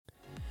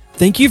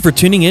Thank you for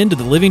tuning in to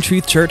the Living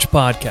Truth Church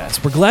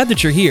podcast. We're glad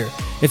that you're here.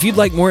 If you'd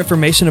like more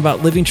information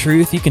about Living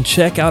Truth, you can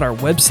check out our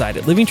website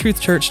at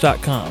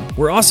livingtruthchurch.com.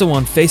 We're also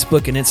on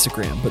Facebook and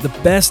Instagram, but the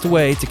best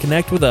way to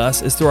connect with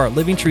us is through our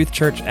Living Truth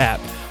Church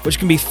app, which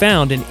can be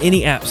found in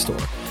any app store.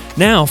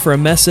 Now for a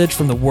message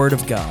from the Word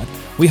of God.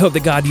 We hope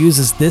that God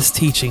uses this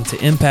teaching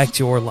to impact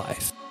your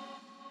life.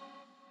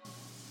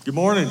 Good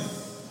morning.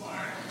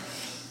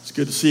 It's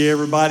good to see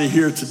everybody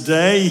here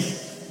today.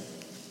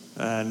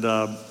 And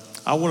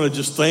I want to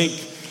just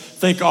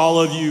thank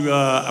all of you.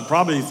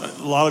 Probably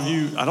a lot of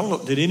you, I don't know,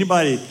 did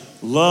anybody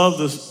love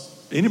this?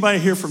 Anybody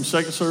here from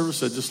second service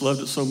that just loved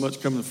it so much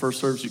coming to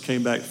first service? You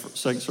came back for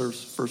second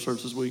service, first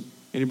service this week?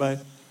 Anybody?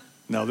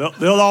 No,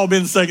 they'll all be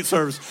in the second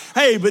service.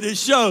 Hey, but it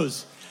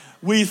shows.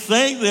 We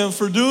thank them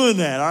for doing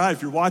that. All right,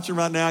 if you're watching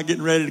right now,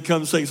 getting ready to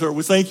come to second service,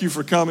 we thank you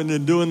for coming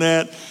and doing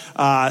that.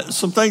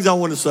 Some things I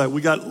want to say.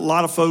 We got a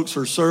lot of folks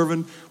who are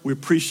serving. We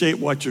appreciate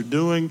what you're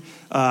doing.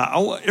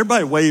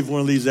 Everybody wave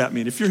one of these at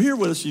me. And if you're here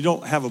with us, you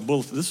don't have a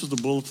bulletin. This is the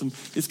bulletin.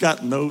 It's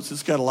got notes.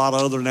 It's got a lot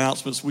of other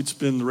announcements. We'd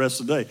spend the rest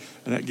of the day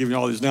and giving you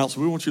all these announcements.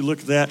 We want you to look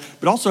at that.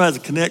 But it also has a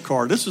Connect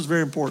card. This is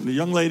very important. The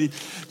young lady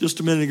just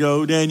a minute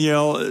ago,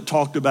 Danielle,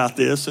 talked about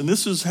this. And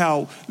this is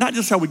how, not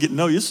just how we get to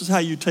know you, this is how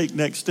you take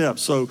next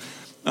steps. So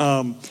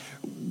as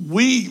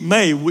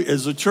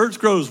the church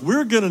grows,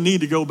 we're going to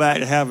need to go back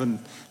to having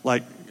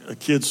like a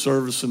kids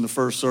service in the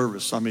first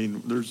service. I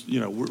mean, we're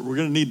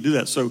going to need to do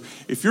that. So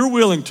if you're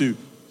willing to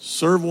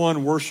serve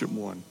one, worship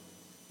one,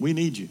 we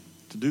need you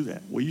to do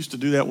that. We used to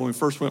do that when we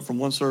first went from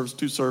one service to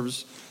two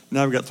services.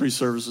 Now we've got three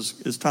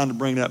services. It's time to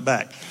bring that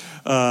back.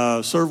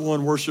 Serve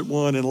one, worship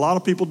one, and a lot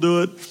of people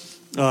do it,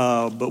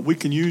 but we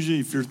can use you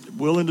if you're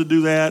willing to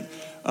do that.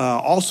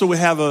 Also, we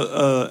have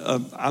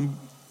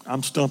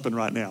I'm stumping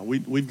right now.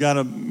 We've got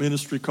a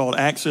ministry called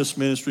Access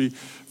Ministry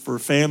for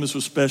families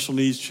with special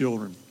needs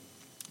children.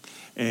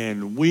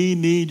 And we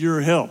need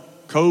your help.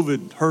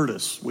 COVID hurt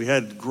us. We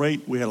had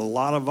a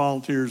lot of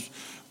volunteers,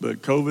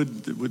 but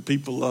COVID,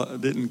 people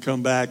didn't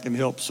come back and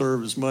help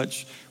serve as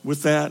much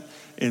with that.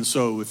 And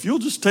so if you'll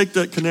just take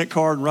that Connect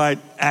card and write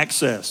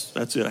Access,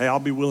 that's it. Hey, I'll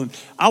be willing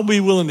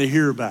to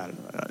hear about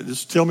it.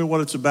 Just tell me what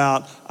it's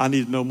about. I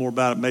need to know more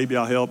about it. Maybe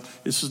I'll help.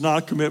 This is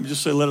not a commitment.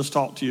 Just say, let us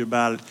talk to you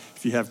about it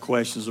if you have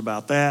questions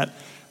about that.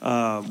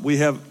 We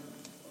have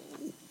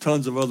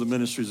tons of other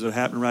ministries that are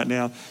happening right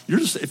now.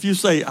 If you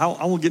say, I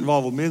want to get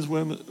involved with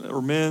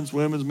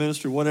women's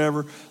ministry,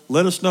 whatever,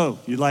 let us know.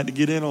 You'd like to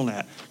get in on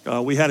that.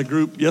 We had a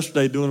group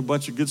yesterday doing a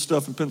bunch of good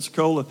stuff in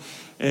Pensacola,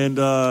 and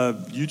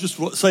you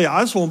just say, I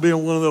just want to be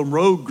on one of those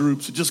road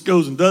groups that just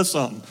goes and does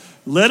something.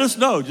 Let us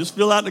know. Just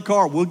fill out the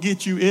card. We'll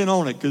get you in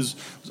on it, because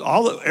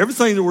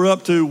everything that we're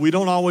up to, we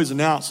don't always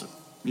announce it,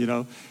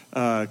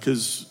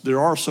 because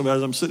there are some,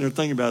 as I'm sitting there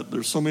thinking about it,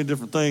 there's so many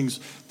different things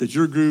that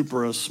your group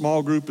or a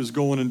small group is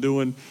going and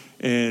doing,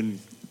 and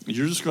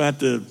you're just going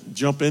to have to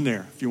jump in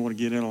there if you want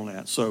to get in on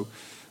that. So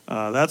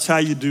that's how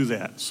you do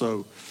that.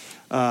 So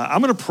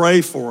I'm going to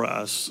pray for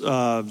us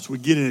as we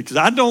get in it, because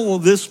I don't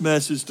want this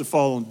message to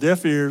fall on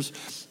deaf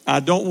ears.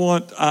 I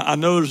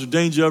know there's a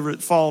danger of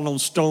it falling on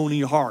stony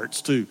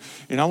hearts too.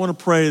 And I want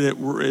to pray that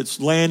it's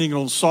landing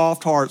on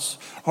soft hearts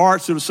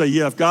that will say,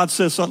 yeah, if God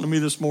says something to me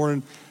this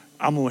morning,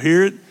 I'm going to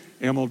hear it,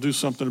 and I'm going to do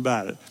something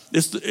about it.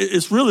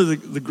 It's really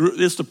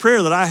it's the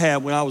prayer that I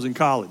had when I was in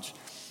college.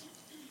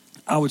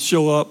 I would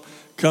show up,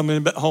 come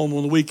in home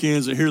on the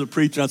weekends and hear the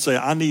preacher. I'd say,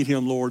 I need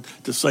him, Lord,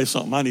 to say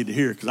something I need to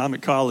hear, because I'm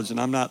at college and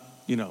I'm not,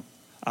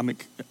 I'm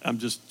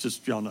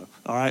just y'all know,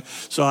 all right?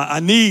 So I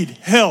need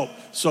help.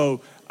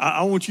 So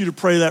I want you to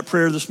pray that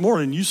prayer this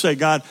morning. You say,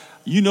 God,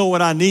 you know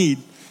what I need,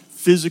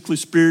 physically,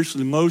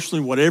 spiritually,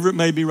 emotionally, whatever it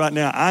may be right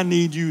now. I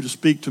need you to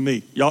speak to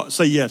me. Y'all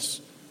say yes.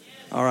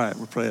 All right,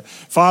 we're praying.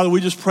 Father,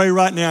 we just pray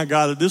right now,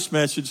 God, that this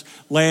message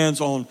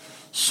lands on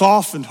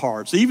softened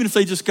hearts, even if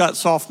they just got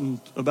softened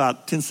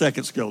about 10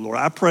 seconds ago, Lord.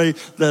 I pray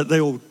that they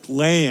will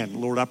land,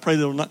 Lord. I pray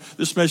that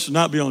this message will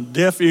not be on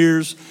deaf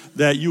ears,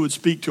 that you would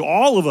speak to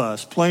all of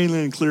us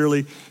plainly and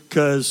clearly,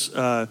 because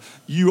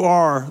you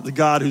are the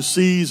God who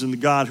sees and the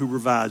God who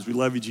provides. We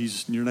love you,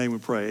 Jesus. In your name we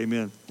pray.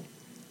 Amen.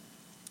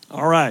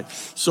 All right,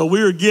 so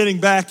we are getting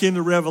back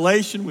into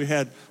Revelation. We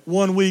had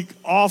 1 week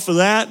off of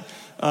that.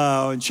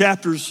 In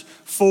chapters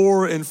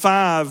 4 and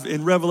 5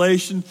 in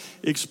Revelation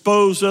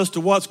expose us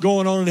to what's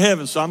going on in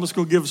heaven. So I'm just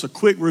going to give us a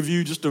quick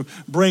review just to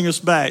bring us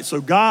back. So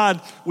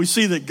we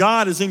see that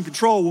God is in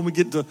control when we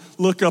get to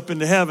look up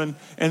into heaven.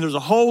 And there's a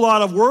whole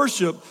lot of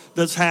worship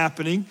that's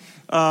happening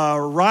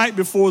right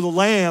before the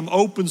Lamb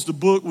opens the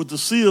book with the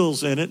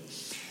seals in it.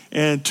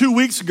 And 2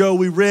 weeks ago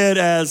we read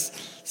as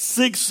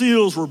 6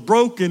 seals were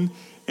broken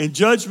and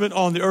judgment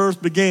on the earth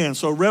began.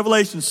 So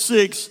Revelation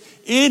 6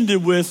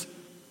 ended with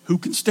who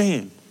can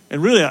stand?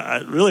 And really,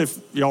 if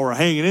y'all were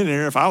hanging in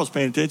there, if I was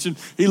paying attention,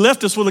 he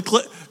left us with a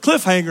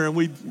cliffhanger, and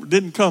we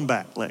didn't come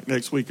back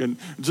next week. And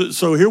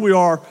so here we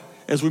are.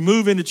 As we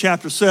move into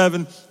chapter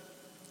 7,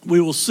 we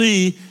will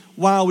see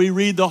why we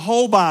read the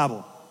whole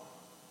Bible.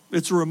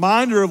 It's a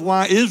reminder of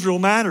why Israel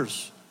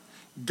matters.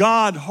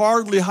 God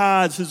hardly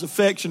hides his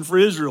affection for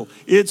Israel.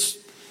 It's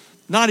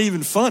not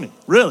even funny,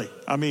 really.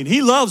 I mean,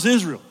 he loves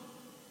Israel.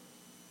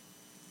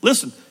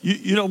 Listen,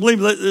 you don't believe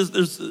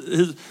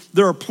me?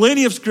 There are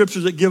plenty of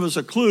scriptures that give us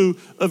a clue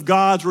of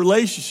God's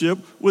relationship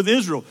with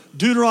Israel.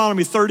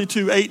 Deuteronomy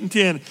 32, 8 and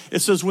 10, it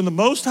says, when the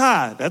Most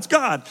High, that's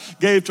God,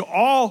 gave to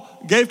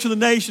the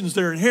nations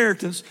their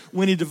inheritance,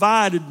 when he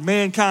divided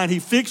mankind, he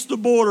fixed the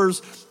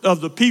borders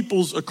of the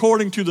peoples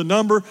according to the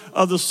number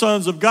of the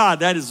sons of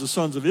God. That is the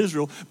sons of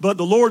Israel. But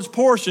the Lord's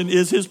portion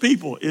is his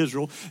people,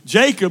 Israel.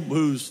 Jacob,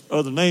 whose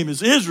other name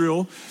is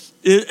Israel,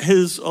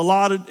 his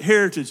allotted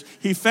heritage.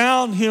 He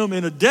found him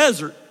in a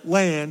desert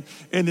land,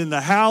 and in the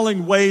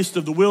howling waste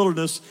of the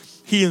wilderness,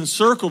 he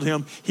encircled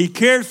him. He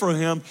cared for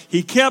him.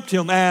 He kept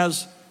him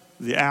as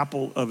the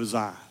apple of his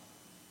eye.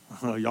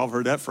 Y'all have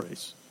heard that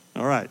phrase.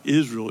 All right,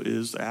 Israel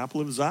is the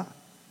apple of his eye.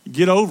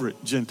 Get over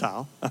it,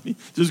 Gentile. I mean,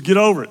 just get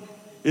over it.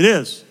 It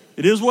is.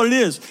 It is what it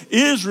is.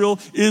 Israel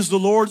is the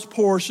Lord's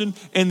portion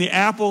and the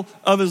apple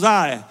of his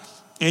eye.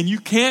 And you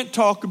can't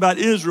talk about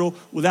Israel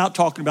without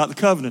talking about the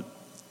covenant.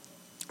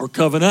 Or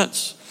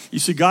covenants. You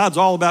see, God's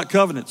all about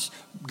covenants.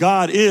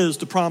 God is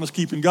the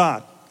promise-keeping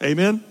God.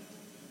 Amen?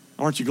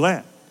 Aren't you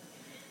glad?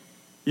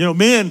 You know,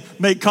 men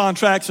make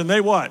contracts and they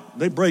what?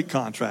 They break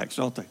contracts,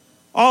 don't they?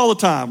 All the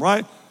time,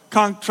 right?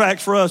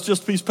 Contracts for us,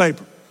 just a piece of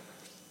paper.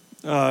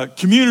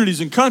 Communities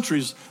and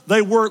countries,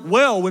 they work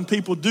well when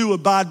people do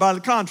abide by the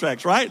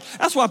contracts, right?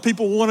 That's why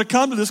people want to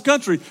come to this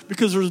country,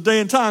 because there's a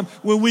day and time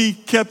when we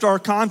kept our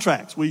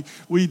contracts. We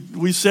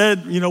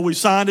said, you know, we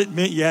signed it,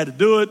 meant you had to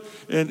do it,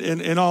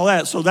 and all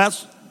that.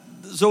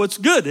 So it's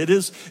good. It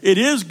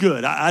is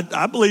good.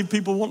 I believe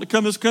people want to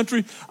come to this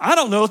country. I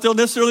don't know if they'll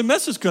necessarily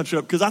mess this country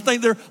up, because I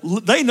think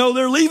they know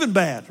they're leaving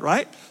bad,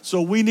 right?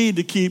 So we need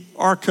to keep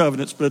our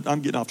covenants, but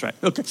I'm getting off track.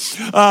 Okay.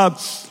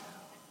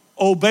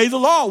 Obey the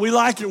law. We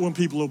like it when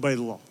people obey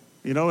the law.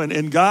 You know,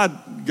 and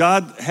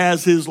God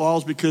has his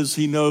laws because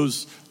he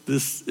knows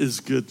this is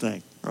a good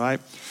thing, right?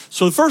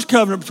 So the first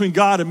covenant between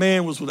God and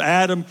man was with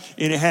Adam,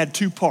 and it had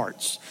two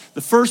parts.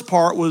 The first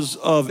part was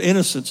of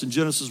innocence in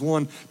Genesis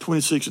 1,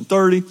 26 and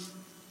 30,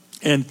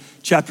 and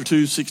chapter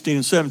 2, 16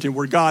 and 17,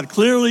 where God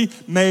clearly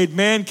made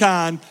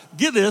mankind,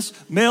 get this,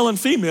 male and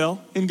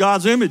female in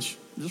God's image.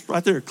 Just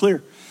right there,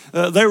 clear.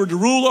 They were to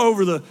rule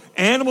over the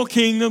animal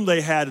kingdom.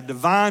 They had a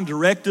divine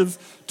directive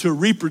to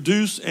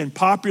reproduce and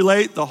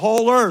populate the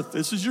whole earth.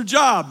 This is your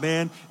job,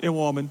 man and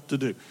woman, to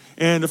do.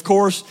 And of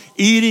course,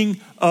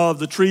 eating of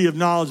the tree of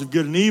knowledge of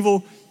good and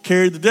evil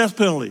carried the death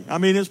penalty. I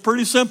mean, it's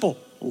pretty simple,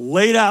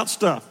 laid out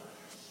stuff.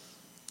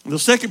 The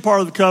second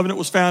part of the covenant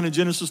was found in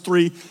Genesis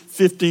 3,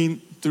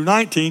 15 through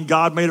 19.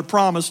 God made a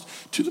promise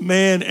to the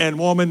man and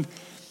woman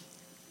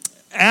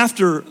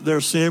after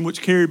their sin,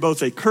 which carried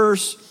both a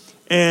curse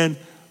and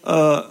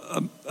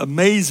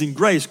amazing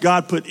grace.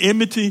 God put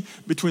enmity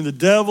between the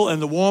devil and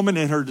the woman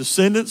and her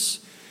descendants.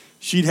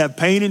 She'd have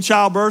pain in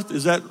childbirth.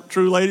 Is that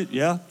true, lady?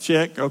 Yeah,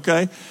 check.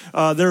 Okay.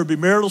 There would be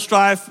marital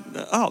strife.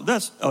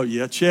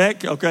 Yeah,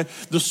 check. Okay.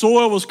 The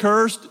soil was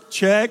cursed.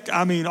 Check.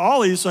 I mean,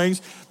 all these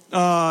things.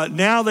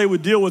 Now they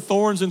would deal with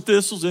thorns and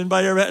thistles.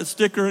 Anybody ever had a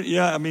sticker?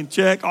 Yeah, I mean,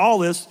 check. All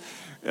this.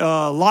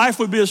 Life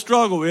would be a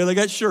struggle. Yeah, they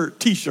got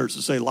t-shirts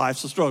that say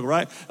life's a struggle,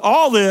 right?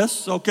 All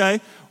this, okay.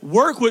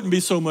 Work wouldn't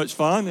be so much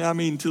fun. I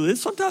mean,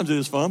 sometimes it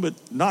is fun, but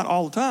not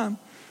all the time,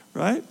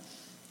 right?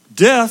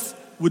 Death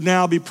would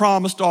now be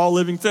promised to all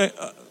living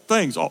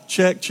things.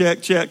 Check,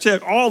 check, check,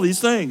 check, all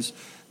these things.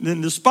 And then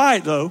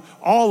despite, though,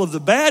 all of the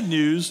bad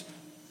news,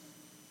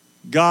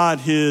 God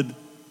hid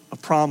a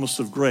promise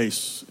of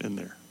grace in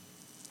there.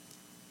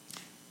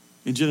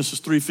 In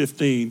Genesis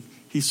 3:15,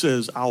 he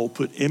says, I will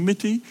put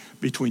enmity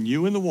between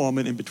you and the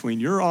woman, and between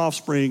your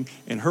offspring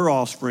and her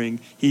offspring.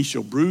 He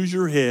shall bruise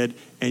your head,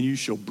 and you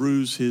shall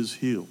bruise his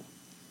heel.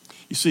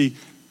 You see,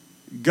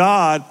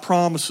 God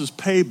promises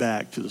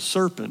payback to the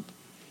serpent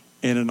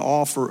and an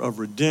offer of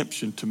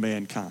redemption to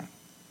mankind.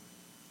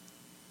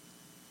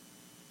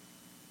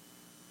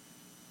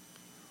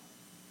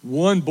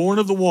 One born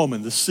of the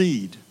woman, the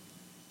seed,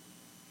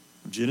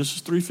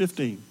 Genesis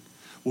 3:15,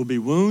 will be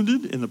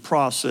wounded in the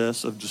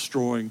process of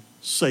destroying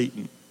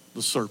Satan,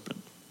 the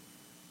serpent.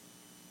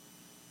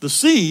 The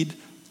seed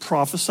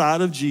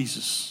prophesied of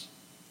Jesus,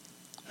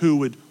 who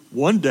would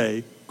one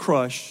day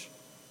crush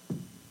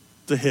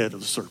the head of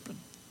the serpent.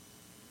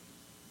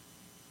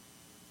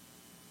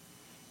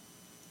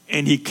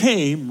 And he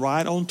came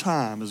right on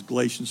time, as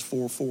Galatians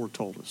 4:4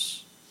 told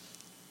us.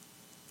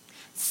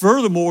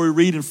 Furthermore, we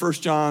read in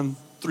 1 John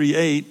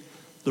 3:8,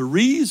 the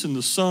reason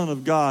the Son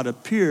of God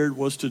appeared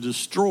was to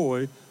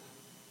destroy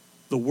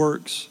the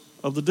works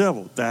of the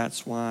devil.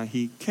 That's why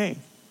he came.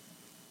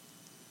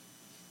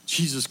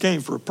 Jesus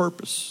came for a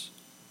purpose.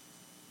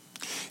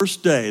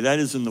 First day, that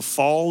is in the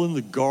fall in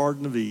the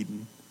Garden of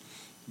Eden,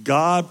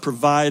 God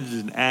provided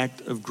an act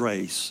of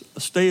grace,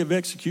 a stay of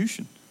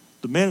execution.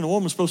 The man and the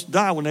woman were supposed to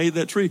die when they ate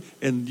that tree,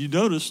 and you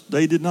notice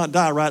they did not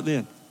die right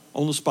then,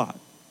 on the spot.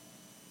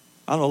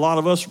 I know a lot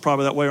of us are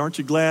probably that way. Aren't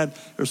you glad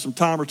there's some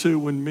time or two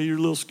when you're a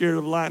little scared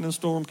of a lightning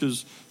storm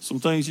because some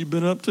things you've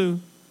been up to,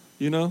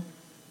 you know?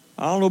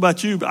 I don't know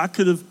about you, but I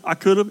could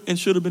have and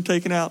should have been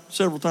taken out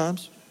several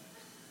times.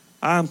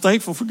 I'm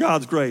thankful for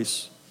God's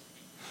grace.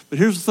 But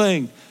here's the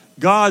thing.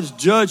 God's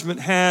judgment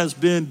has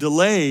been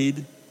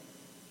delayed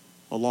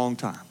a long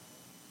time.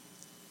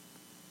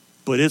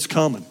 But it's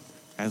coming.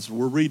 As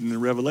we're reading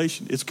in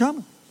Revelation, it's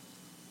coming.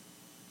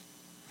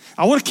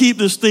 I want to keep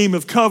this theme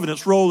of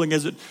covenants rolling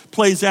as it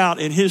plays out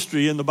in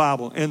history in the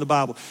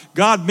Bible.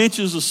 God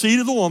mentions the seed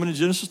of the woman in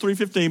Genesis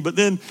 3:15, but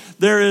then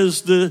there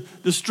is the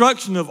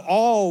destruction of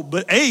all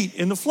but 8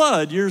 in the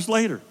flood years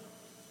later.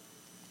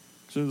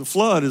 So the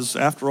flood is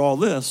after all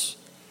this.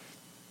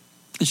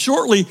 And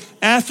shortly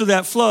after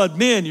that flood,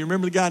 men, you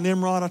remember the guy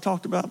Nimrod I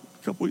talked about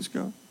a couple weeks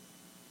ago?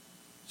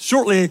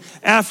 Shortly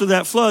after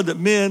that flood, that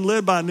men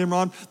led by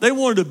Nimrod, they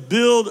wanted to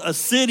build a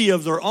city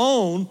of their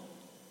own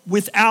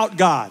without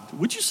God.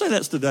 Would you say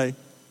that's today?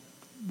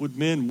 Would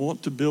men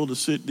want to build a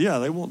city? Yeah,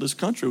 they want this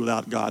country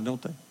without God, don't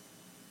they?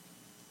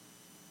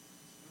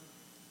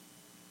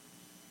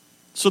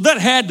 So that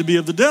had to be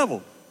of the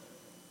devil.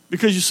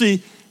 Because you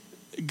see,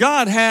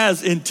 God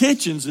has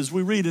intentions, as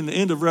we read in the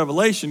end of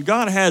Revelation,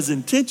 God has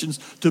intentions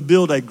to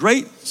build a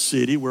great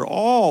city where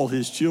all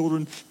his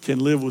children can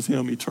live with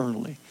him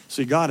eternally.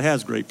 See, God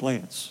has great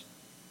plans.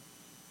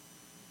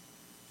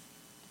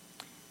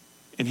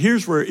 And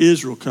here's where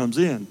Israel comes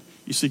in.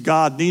 You see,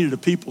 God needed a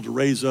people to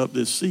raise up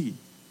this seed.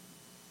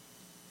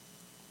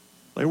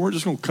 They weren't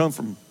just going to come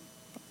from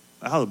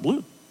out of the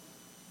blue.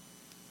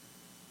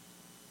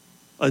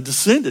 A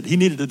descendant. He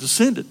needed a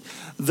descendant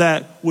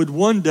that would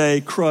one day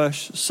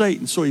crush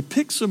Satan. So he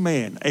picks a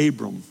man,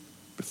 Abram,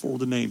 before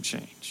the name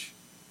change.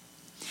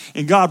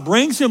 And God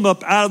brings him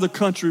up out of the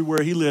country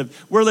where he lived,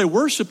 where they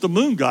worshiped the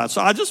moon god. So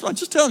I'm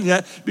just telling you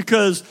that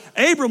because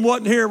Abram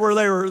wasn't here where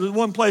they were, the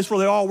one place where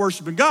they all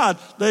worshiping God.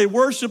 They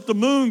worshiped the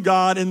moon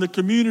god in the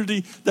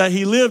community that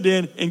he lived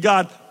in, and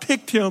God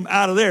picked him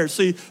out of there.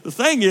 See, the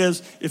thing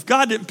is, if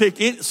God didn't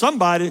pick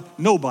somebody,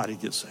 nobody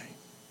gets saved.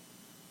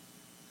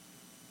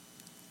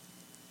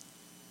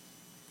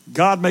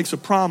 God makes a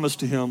promise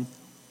to him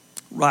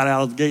right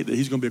out of the gate that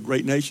he's going to be a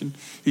great nation.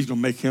 He's going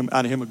to make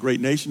out of him a great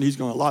nation. He's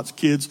going to have lots of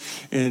kids,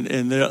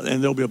 and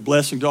there'll be a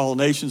blessing to all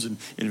nations. And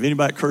if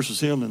anybody curses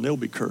him, then they'll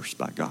be cursed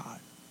by God.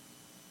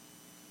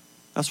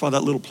 That's why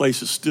that little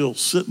place is still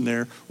sitting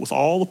there with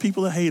all the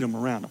people that hate him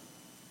around him.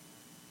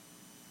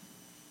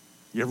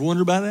 You ever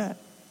wonder about that?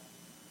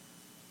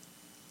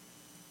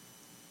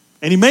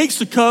 And he makes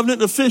the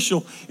covenant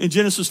official in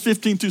Genesis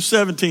 15 through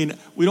 17.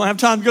 We don't have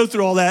time to go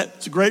through all that.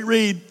 It's a great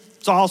read.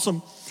 It's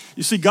awesome.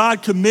 You see,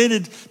 God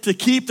committed to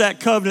keep that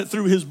covenant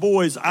through his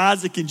boys,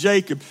 Isaac and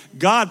Jacob.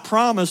 God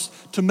promised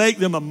to make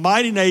them a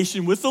mighty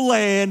nation with a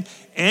land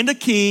and a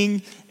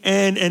king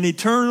and an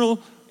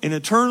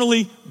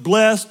eternally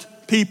blessed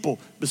people.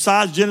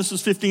 Besides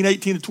Genesis 15,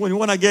 18 to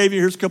 21 I gave you,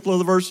 here's a couple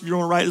other verses if you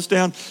want to write this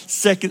down.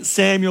 2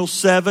 Samuel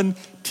 7,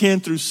 10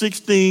 through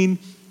 16,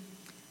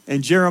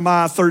 and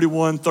Jeremiah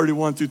 31,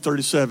 31 through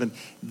 37.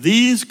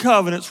 These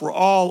covenants were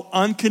all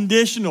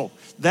unconditional.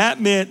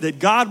 That meant that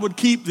God would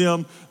keep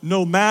them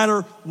no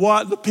matter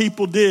what the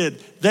people did.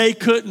 They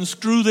couldn't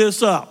screw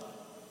this up.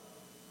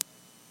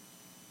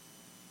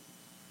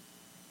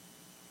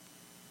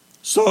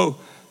 So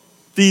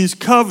these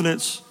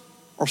covenants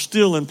are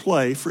still in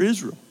play for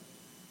Israel.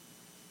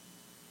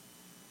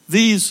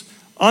 These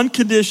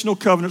unconditional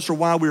covenants are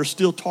why we are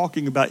still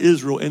talking about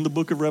Israel in the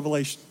book of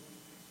Revelation.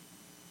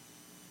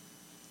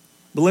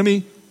 But let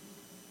me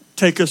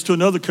take us to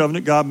another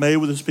covenant God made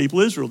with his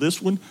people Israel.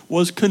 This one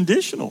was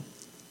conditional.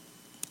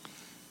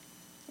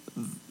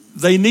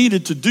 They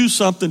needed to do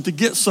something to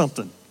get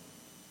something.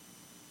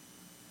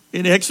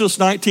 In Exodus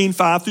 19,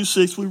 5 through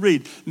 6, we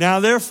read, "Now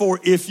therefore,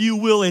 if you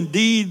will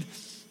indeed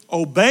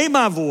obey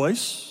my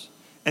voice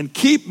and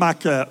keep my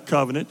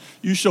covenant,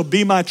 you shall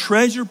be my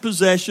treasured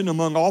possession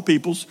among all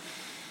peoples.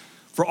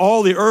 For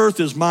all the earth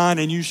is mine,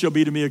 and you shall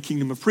be to me a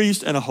kingdom of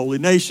priests and a holy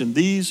nation.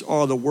 These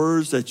are the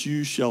words that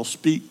you shall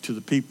speak to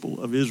the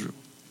people of Israel."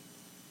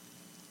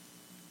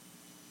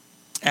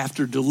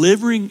 After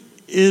delivering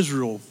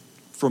Israel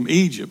from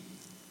Egypt,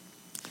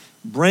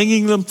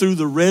 bringing them through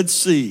the Red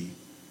Sea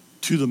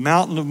to the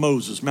mountain of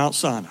Moses, Mount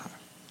Sinai,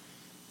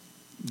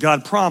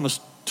 God promised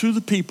to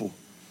the people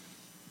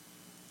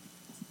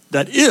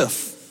that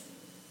if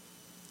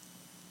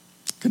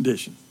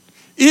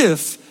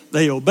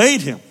they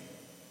obeyed him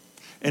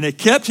and they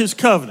kept his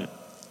covenant,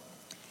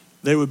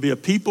 they would be a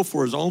people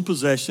for his own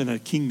possession, a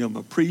kingdom,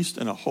 a priest,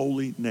 and a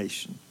holy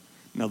nation.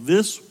 Now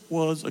this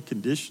was a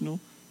conditional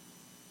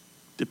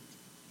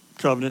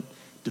covenant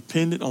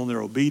dependent on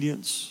their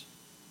obedience.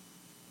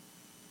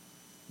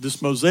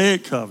 This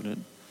Mosaic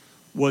covenant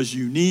was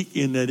unique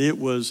in that it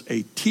was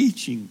a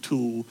teaching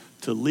tool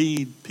to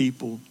lead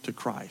people to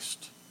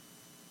Christ.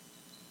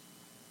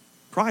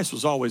 Christ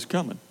was always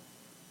coming.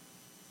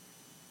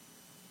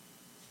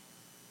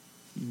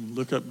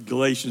 Look up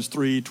Galatians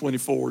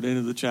 3:24 at the end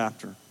of the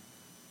chapter.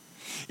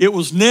 It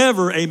was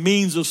never a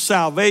means of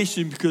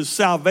salvation because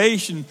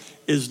salvation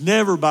is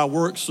never by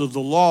works of the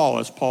law,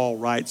 as Paul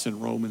writes in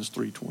Romans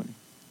 3:20.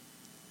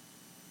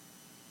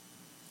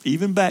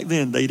 Even back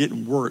then, they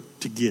didn't work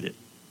to get it,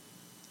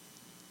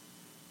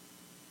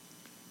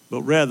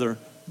 but rather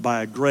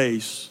by a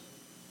grace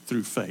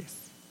through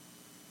faith.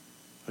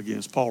 Again,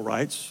 as Paul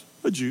writes,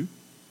 a Jew,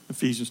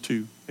 Ephesians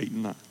 2, 8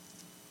 and 9.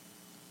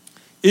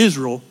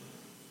 Israel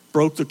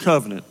broke the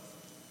covenant.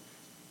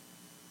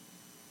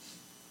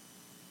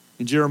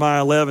 In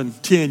Jeremiah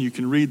 11:10, you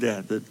can read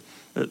that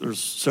there's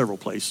several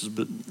places,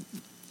 but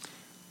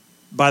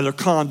by their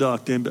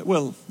conduct,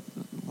 I'll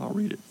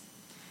read it.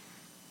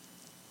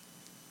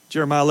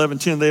 Jeremiah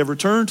 11:10, they have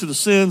returned to the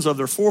sins of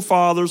their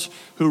forefathers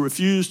who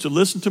refused to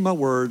listen to my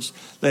words.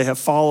 They have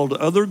followed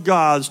other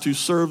gods to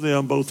serve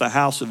them. Both the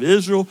house of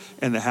Israel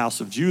and the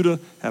house of Judah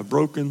have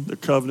broken the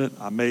covenant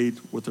I made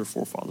with their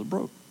forefathers.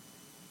 Broke.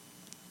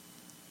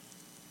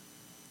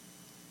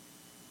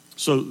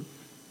 So,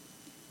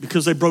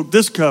 because they broke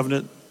this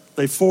covenant,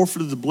 they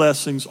forfeited the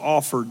blessings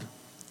offered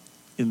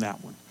in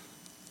that one.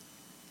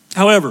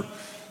 However,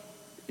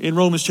 in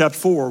Romans chapter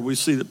 4, we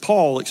see that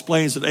Paul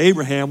explains that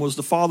Abraham was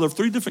the father of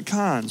three different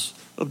kinds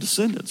of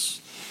descendants.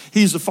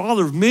 He's the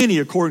father of many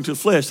according to the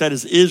flesh, that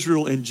is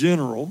Israel in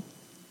general.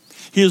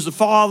 He is the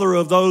father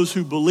of those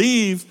who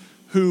believe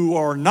who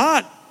are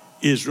not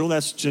Israel,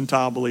 that's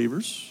Gentile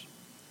believers.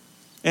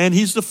 And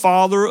he's the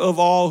father of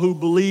all who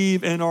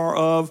believe and are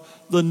of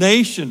the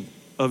nation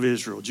of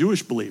Israel,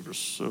 Jewish believers.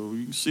 So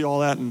you can see all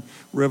that in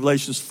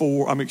Romans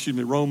 4,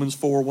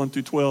 1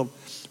 through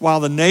 12. While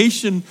the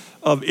nation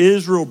of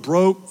Israel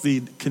broke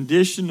the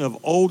condition of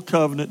old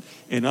covenant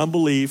and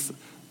unbelief,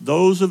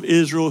 those of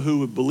Israel who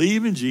would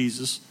believe in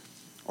Jesus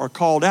are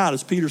called out.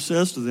 As Peter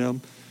says to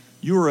them,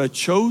 you are a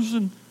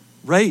chosen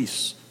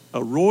race,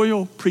 a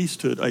royal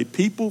priesthood, a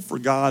people for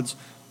God's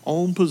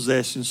own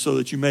possession, so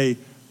that you may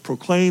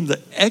proclaim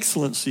the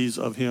excellencies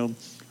of him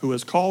who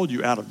has called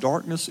you out of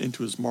darkness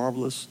into his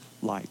marvelous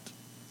light.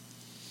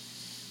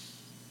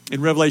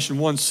 In Revelation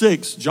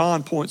 1:6,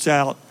 John points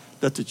out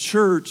that the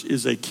church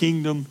is a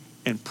kingdom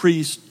and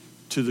priest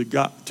to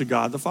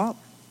God the Father.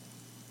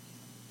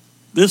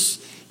 This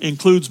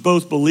includes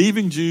both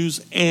believing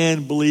Jews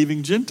and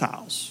believing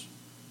Gentiles.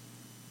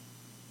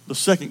 The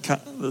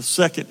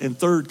second and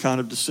third kind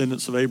of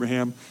descendants of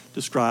Abraham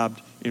described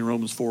in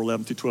Romans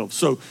 4:11 through 12.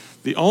 So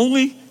the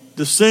only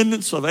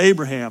descendants of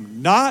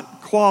Abraham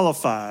not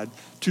qualified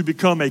to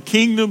become a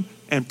kingdom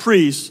and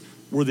priests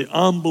were the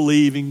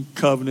unbelieving,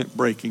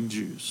 covenant-breaking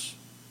Jews.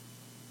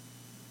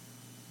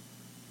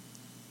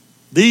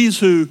 These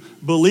who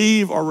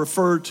believe are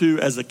referred to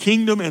as a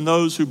kingdom, and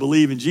those who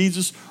believe in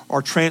Jesus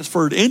are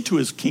transferred into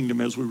his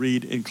kingdom, as we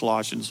read in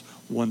Colossians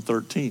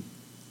 1:13.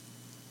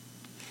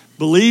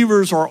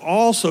 Believers are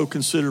also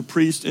considered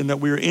priests in that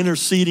we are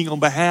interceding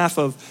on behalf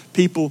of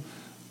people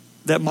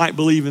that might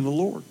believe in the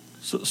Lord,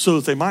 so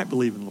that they might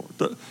believe in the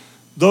Lord.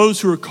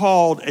 Those who are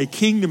called a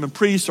kingdom and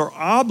priests are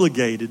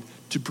obligated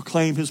to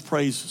proclaim his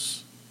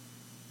praises,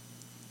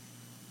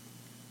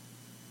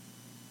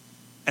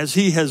 as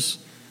he has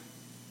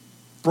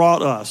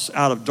brought us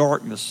out of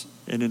darkness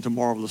and into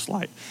marvelous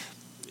light.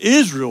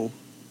 Israel,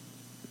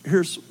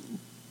 here's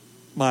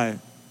my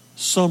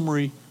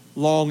summary,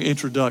 long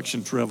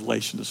introduction to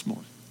Revelation this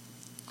morning.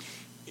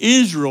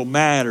 Israel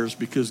matters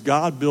because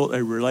God built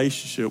a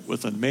relationship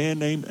with a man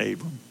named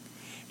Abram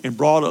and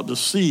brought up the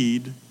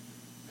seed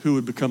who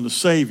would become the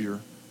Savior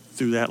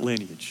through that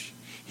lineage.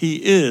 He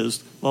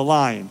is the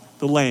Lion,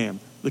 the Lamb,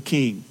 the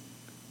King,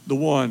 the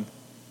one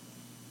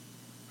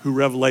who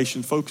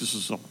Revelation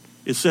focuses on.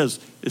 It says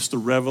it's the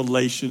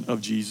revelation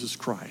of Jesus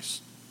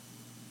Christ.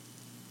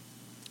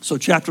 So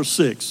chapter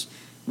 6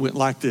 went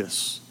like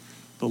this.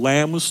 The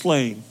Lamb was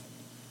slain,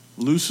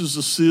 looses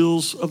the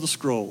seals of the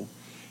scroll,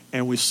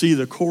 and we see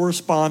the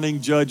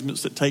corresponding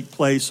judgments that take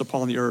place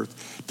upon the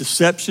earth.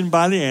 Deception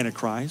by the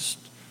Antichrist,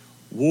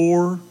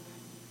 war,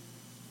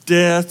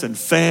 death, and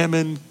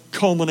famine,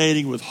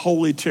 culminating with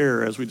holy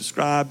terror, as we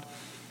described,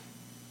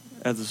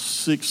 as the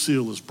sixth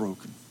seal is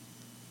broken.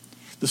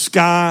 The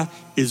sky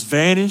is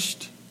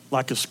vanished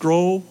like a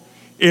scroll.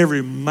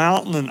 Every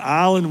mountain and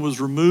island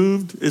was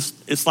removed.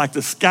 It's like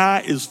the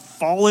sky is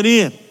falling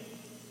in.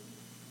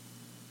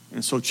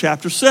 And so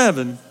chapter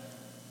 7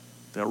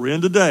 that we're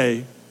in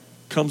today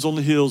comes on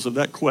the heels of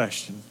that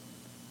question.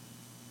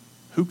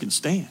 Who can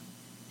stand?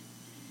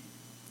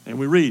 And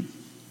we read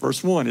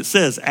verse 1. It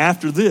says,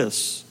 after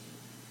this,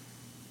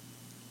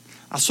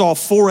 I saw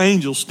 4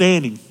 angels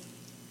standing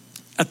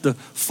at the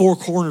 4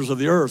 corners of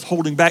the earth,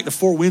 holding back the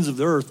 4 winds of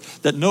the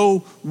earth, that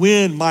no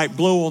wind might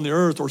blow on the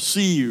earth or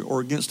sea or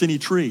against any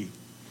tree.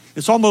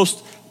 It's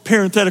almost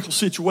parenthetical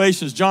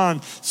situations.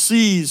 John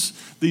sees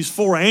these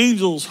 4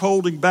 angels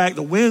holding back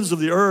the winds of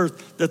the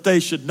earth, that they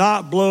should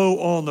not blow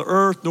on the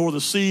earth, nor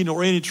the sea,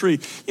 nor any tree.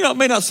 You know, it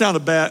may not sound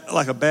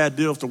like a bad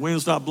deal if the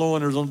wind's not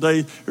blowing.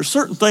 There's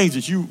certain things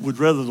that you would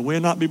rather the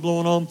wind not be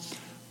blowing on,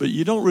 but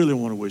you don't really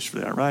want to wish for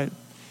that, right?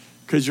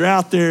 Because you're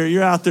out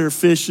there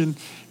fishing,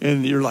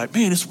 and you're like,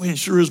 man, this wind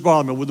sure is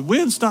bothering me. When the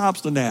wind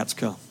stops, the gnats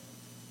come.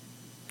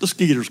 The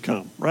skeeters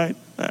come, right?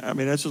 I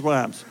mean, that's just what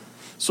happens.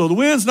 So the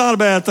wind's not a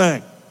bad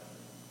thing.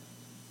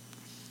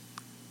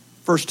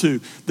 Verse 2,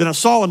 then I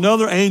saw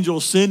another angel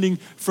ascending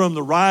from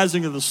the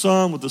rising of the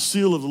sun with the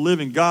seal of the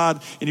living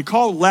God. And he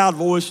called with a loud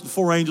voice to the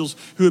 4 angels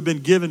who had been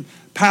given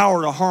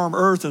power to harm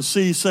earth and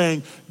sea,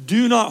 saying,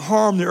 do not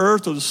harm the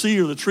earth or the sea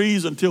or the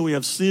trees until we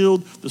have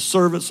sealed the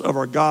servants of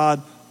our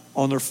God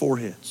on their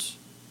foreheads.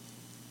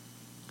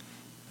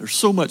 There's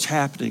so much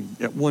happening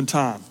at one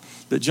time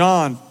that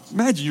John,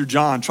 imagine you're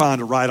John trying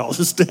to write all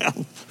this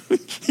down.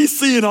 He's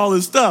seeing all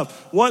this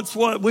stuff. What's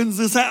what? When's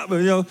this happen?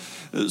 You know,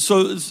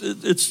 so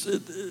it's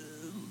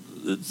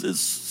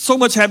so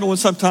much happening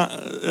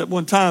at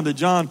one time that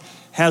John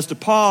has to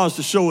pause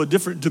to show a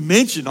different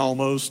dimension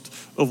almost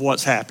of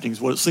what's happening,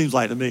 is what it seems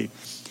like to me.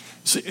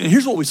 See, and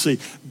here's what we see.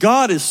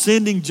 God is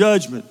sending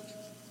judgment,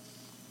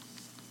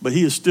 but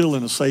he is still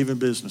in a saving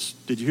business.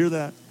 Did you hear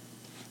that?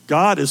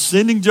 God is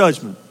sending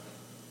judgment,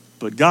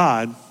 but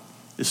God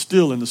is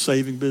still in the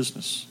saving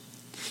business.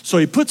 So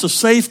he puts a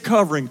safe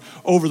covering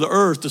over the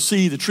earth to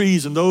see the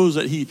trees and those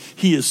that he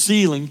is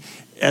sealing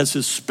as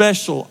his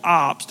special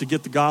ops to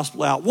get the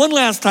gospel out. One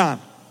last time.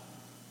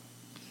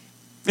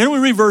 And we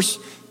read verse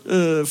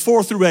 4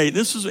 through 8.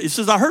 It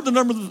says, I heard the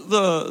number of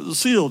the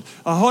sealed,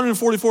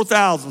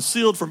 144,000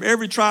 sealed from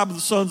every tribe of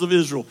the sons of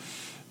Israel.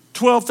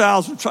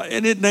 12,000,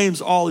 and it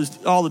names all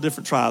the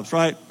different tribes,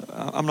 right?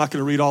 I'm not going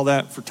to read all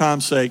that for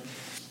time's sake.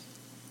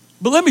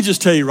 But let me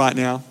just tell you right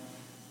now,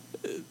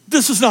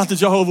 this is not the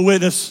Jehovah's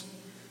Witness.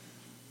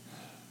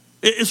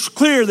 It's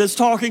clear that it's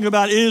talking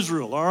about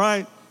Israel, all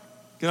right?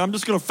 And I'm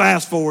just going to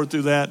fast forward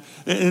through that.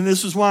 And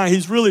this is why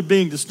he's really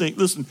being distinct.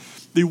 Listen,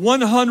 the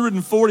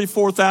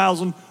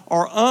 144,000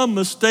 are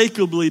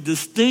unmistakably,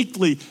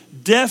 distinctly,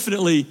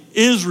 definitely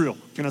Israel.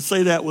 Can I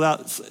say that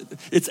without,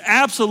 it's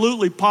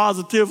absolutely,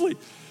 positively.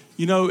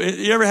 You know,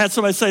 you ever had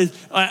somebody say,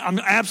 I'm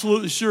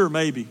absolutely sure,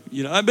 maybe.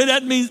 You know, but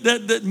that means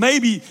that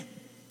maybe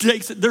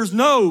takes, there's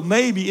no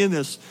maybe in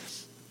this.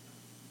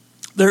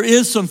 There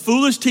is some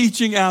foolish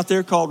teaching out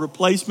there called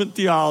replacement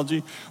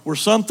theology, where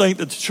some think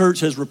that the church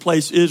has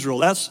replaced Israel.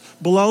 That's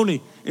baloney.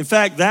 In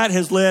fact, that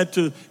has led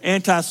to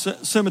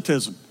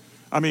anti-Semitism.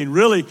 I mean,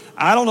 really,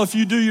 I don't know if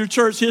you do your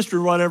church history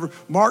or whatever.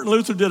 Martin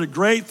Luther did a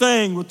great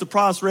thing with the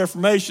Protestant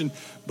Reformation,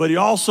 but he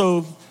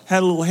also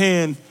had a little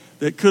hand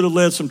that could have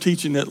led some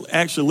teaching that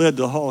actually led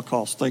to the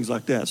Holocaust, things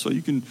like that. So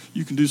you can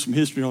do some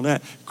history on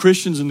that.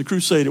 Christians in the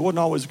crusade, it wasn't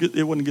always good,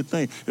 it wasn't a good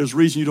thing. There's a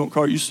reason you don't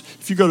call you.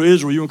 If you go to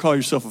Israel, you don't call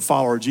yourself a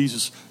follower of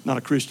Jesus, not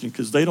a Christian,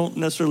 because they don't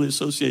necessarily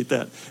associate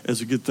that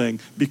as a good thing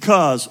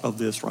because of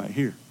this right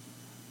here.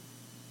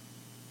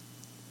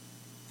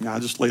 Now, I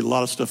just laid a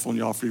lot of stuff on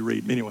y'all for you to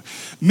read. Anyway,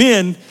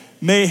 men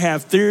may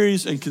have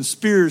theories and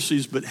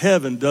conspiracies, but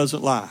heaven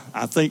doesn't lie.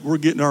 I think we're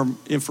getting our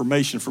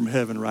information from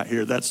heaven right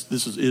here. This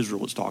is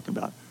Israel it's talking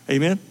about.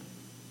 Amen?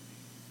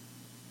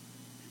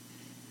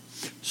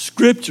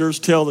 Scriptures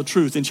tell the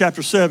truth. In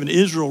chapter 7,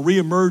 Israel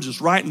reemerges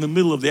right in the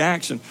middle of the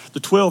action. The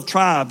 12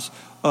 tribes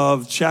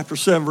of chapter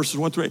 7, verses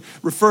 1 through 8,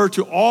 refer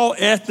to all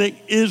ethnic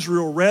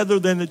Israel rather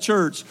than the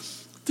church.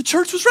 The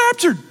church was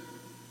raptured.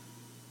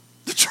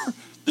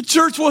 The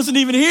church wasn't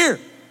even here.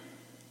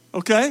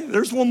 Okay?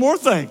 There's one more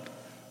thing.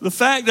 The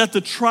fact that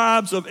the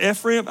tribes of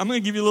Ephraim, I'm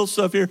going to give you a little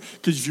stuff here,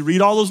 because if you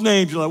read all those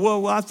names, you're like,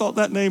 well, I thought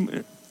that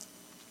name.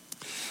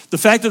 The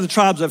fact that the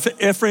tribes of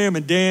Ephraim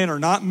and Dan are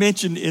not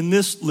mentioned in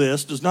this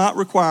list does not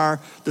require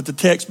that the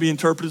text be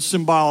interpreted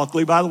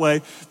symbolically. By the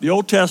way, the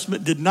Old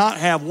Testament did not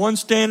have one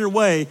standard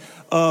way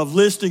of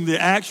listing the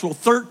actual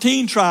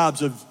 13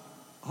 tribes of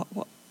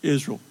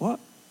Israel. What?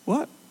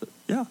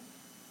 Yeah.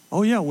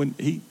 Oh, yeah, when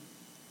he...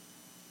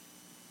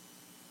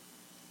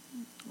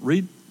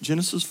 Read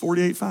Genesis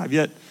 48:5.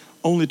 Yet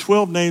only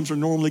 12 names are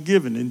normally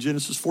given. In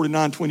Genesis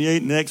 49:28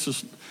 and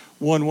Exodus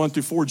 1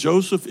 through 4,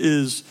 Joseph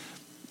is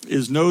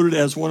noted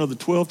as one of the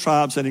 12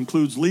 tribes that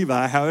includes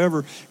Levi.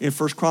 However, in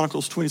 1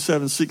 Chronicles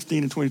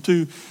 27:16 and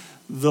 22,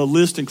 the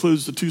list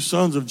includes the two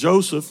sons of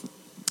Joseph,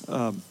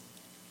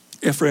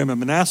 Ephraim and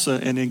Manasseh,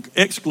 and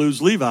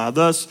excludes Levi.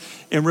 Thus,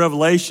 in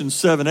Revelation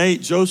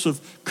 7:8, Joseph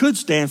could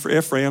stand for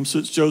Ephraim,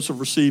 since Joseph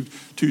received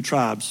two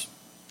tribes,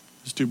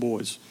 his two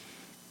boys.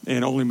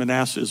 And only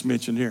Manasseh is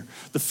mentioned here.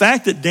 The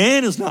fact that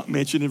Dan is not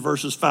mentioned in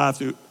verses 5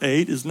 through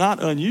 8 is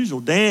not unusual.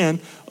 Dan,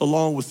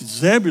 along with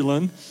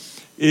Zebulun,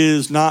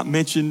 is not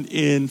mentioned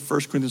in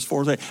 1 Corinthians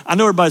 4:8. I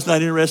know everybody's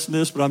not interested in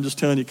this, but I'm just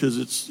telling you because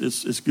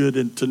it's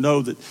good to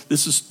know that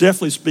this is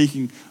definitely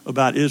speaking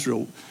about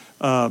Israel.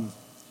 Let's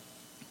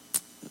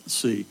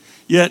see.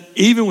 Yet,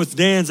 even with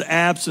Dan's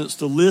absence,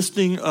 the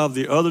listing of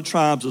the other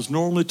tribes is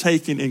normally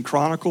taken in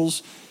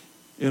Chronicles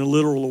in a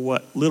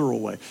literal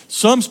way.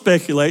 Some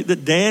speculate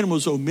that Dan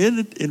was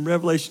omitted in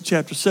Revelation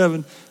chapter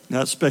 7. Now,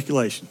 that's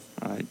speculation,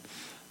 all right,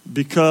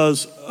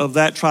 because of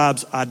that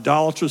tribe's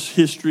idolatrous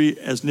history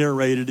as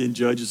narrated in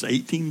Judges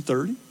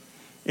 18:30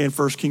 and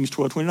 1 Kings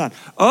 12:29.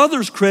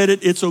 Others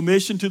credit its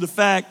omission to the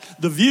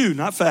view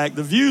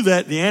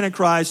that the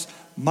Antichrist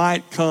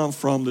might come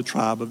from the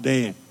tribe of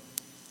Dan.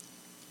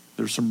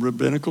 There's some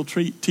rabbinical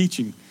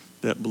teaching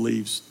that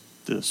believes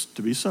this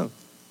to be so.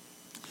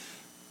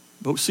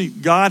 But see,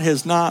 God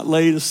has not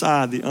laid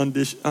aside the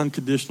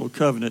unconditional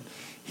covenant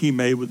he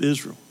made with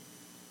Israel.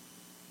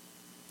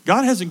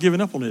 God hasn't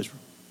given up on Israel.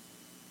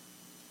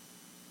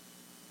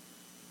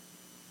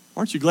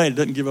 Aren't you glad he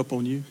doesn't give up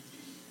on you?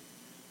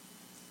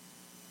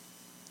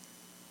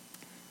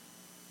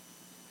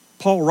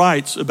 Paul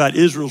writes about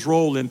Israel's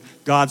role in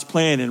God's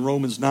plan in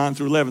Romans 9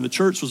 through 11. The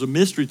church was a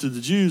mystery to the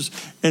Jews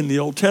in the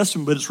Old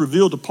Testament, but it's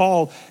revealed to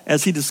Paul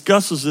as he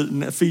discusses it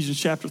in Ephesians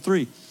chapter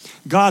 3.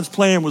 God's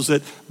plan was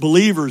that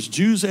believers,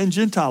 Jews and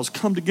Gentiles,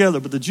 come together,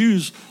 but the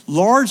Jews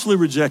largely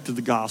rejected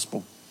the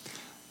gospel.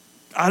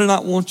 I do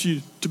not want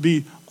you to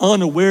be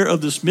unaware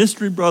of this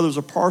mystery, brothers.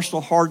 A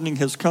partial hardening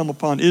has come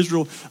upon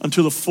Israel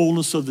until the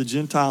fullness of the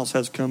Gentiles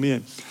has come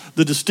in.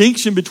 The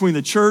distinction between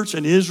the church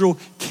and Israel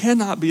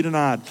cannot be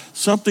denied.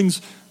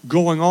 Something's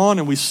going on,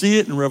 and we see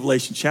it in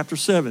Revelation chapter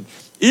 7.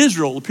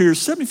 Israel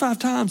appears 75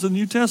 times in the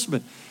New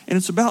Testament, and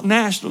it's about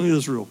national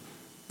Israel.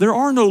 There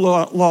are no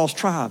lost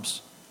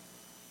tribes.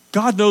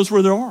 God knows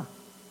where there are.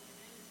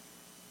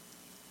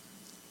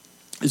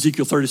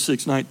 Ezekiel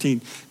 36:19,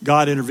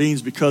 God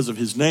intervenes because of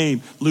his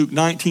name. Luke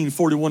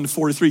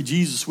 19:41-43,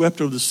 Jesus wept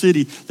over the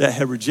city that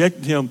had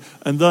rejected him,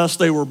 and thus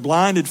they were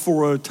blinded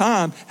for a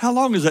time. How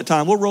long is that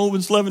time? Well,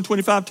 Romans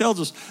 11:25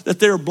 tells us that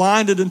they are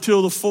blinded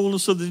until the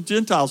fullness of the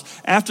Gentiles.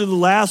 After the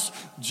last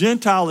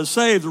Gentile is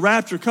saved, the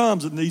rapture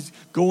comes, and he's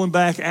going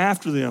back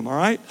after them, all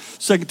right?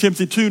 2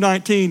 Timothy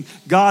 2:19,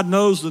 God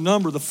knows the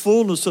number, the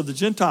fullness of the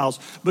Gentiles,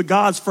 but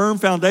God's firm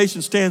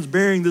foundation stands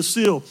bearing this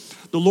seal.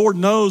 The Lord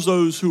knows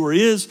those who are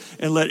his,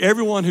 and let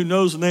everyone who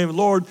knows the name of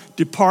the Lord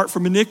depart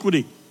from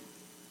iniquity.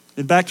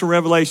 And back to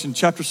Revelation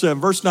chapter 7,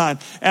 verse 9.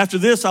 After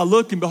this I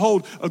looked, and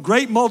behold, a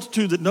great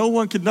multitude that no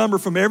one could number,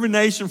 from every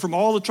nation, from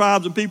all the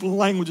tribes and people and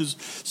languages,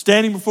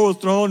 standing before the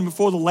throne and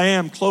before the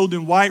Lamb, clothed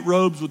in white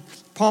robes with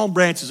palm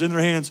branches in their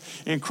hands,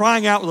 and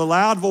crying out with a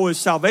loud voice,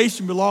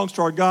 salvation belongs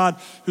to our God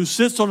who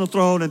sits on the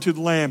throne and to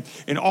the Lamb.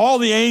 And all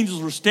the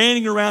angels were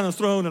standing around the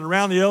throne and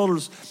around the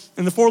elders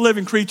and the four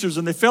living creatures,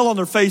 and they fell on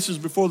their faces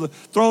before the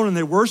throne, and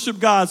they worshiped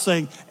God,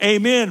 saying,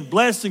 Amen,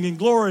 blessing and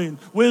glory and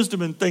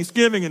wisdom and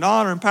thanksgiving and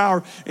honor and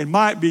power and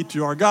might be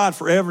to our God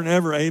forever and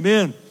ever.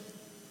 Amen.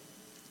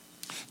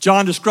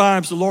 John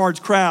describes the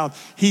large crowd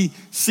he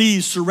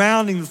sees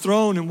surrounding the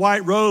throne in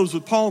white robes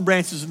with palm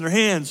branches in their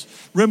hands,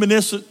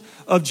 reminiscent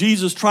of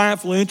Jesus'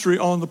 triumphal entry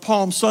on the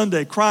Palm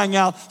Sunday, crying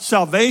out,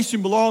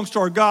 salvation belongs to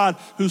our God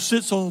who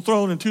sits on the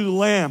throne and to the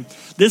Lamb.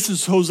 This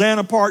is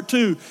Hosanna part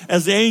 2,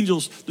 as the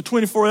angels, the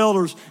 24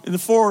 elders, and the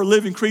 4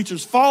 living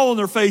creatures fall on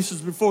their faces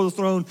before the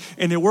throne,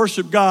 and they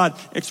worship God,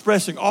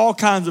 expressing all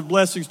kinds of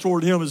blessings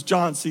toward him as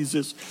John sees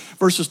this.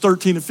 Verses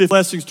 13 and 15,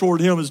 blessings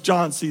toward him as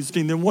John sees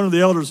it. Then one of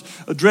the elders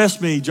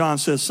addressed me, John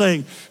says,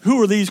 saying,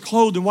 who are these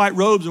clothed in white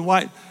robes and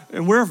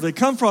where have they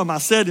come from? I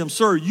said to him,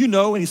 sir, you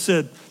know. And he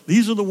said,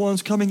 these are the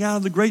ones coming out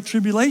of the great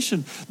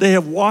tribulation. They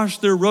have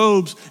washed their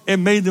robes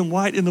and made them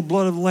white in the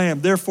blood of the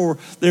Lamb. Therefore,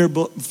 they are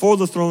before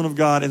the throne of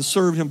God and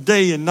serve him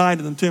day and night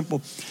in the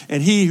temple.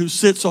 And he who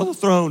sits on the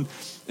throne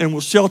and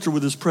will shelter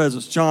with his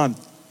presence. John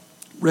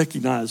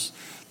recognized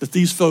that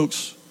these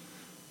folks,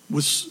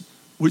 which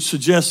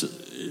suggests,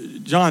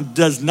 John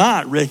does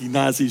not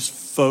recognize these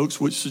folks,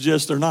 which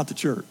suggests they're not the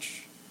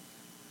church.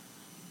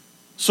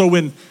 So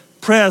when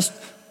pressed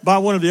by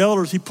one of the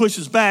elders, he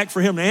pushes back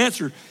for him to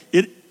answer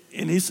it.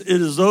 And it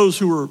is those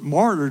who were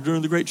martyred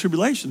during the Great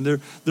Tribulation.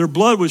 Their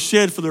blood was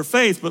shed for their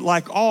faith, but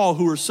like all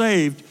who are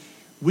saved,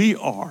 we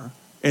are,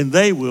 and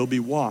they will be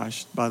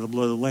washed by the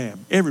blood of the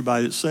Lamb.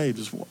 Everybody that's saved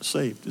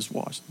is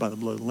washed by the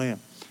blood of the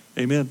Lamb.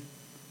 Amen.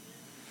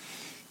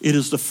 It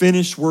is the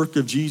finished work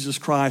of Jesus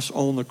Christ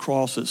on the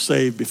cross that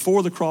saved,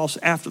 before the cross,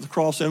 after the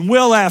cross, and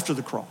well after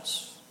the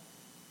cross.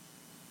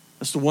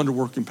 That's the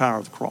wonder-working power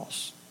of the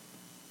cross.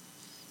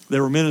 They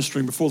were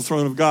ministering before the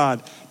throne of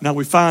God. Now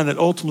we find that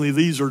ultimately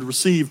these are to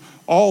receive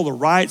all the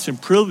rights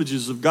and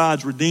privileges of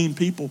God's redeemed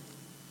people.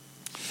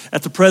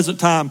 At the present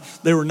time,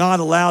 they were not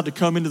allowed to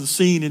come into the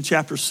scene in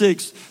chapter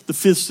 6, the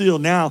 5th seal.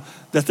 Now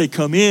that they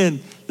come in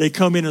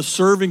a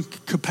serving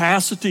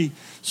capacity,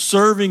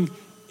 serving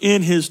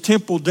in his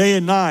temple day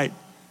and night.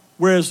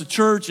 Whereas the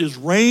church is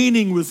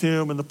reigning with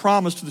him, and the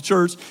promise to the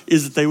church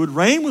is that they would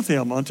reign with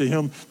him. Unto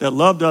him that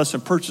loved us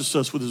and purchased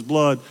us with his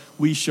blood,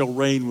 we shall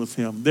reign with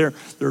him. There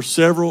are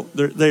several.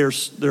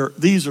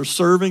 These are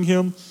serving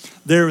him.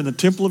 They're in the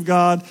temple of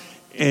God,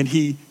 and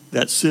he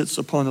that sits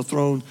upon the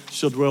throne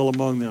shall dwell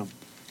among them.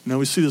 Now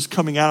we see this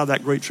coming out of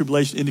that great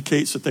tribulation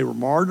indicates that they were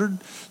martyred.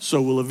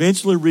 So we'll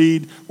eventually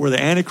read where the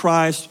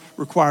Antichrist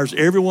requires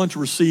everyone to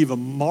receive a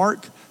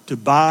mark to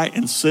buy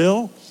and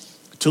sell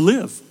to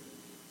live.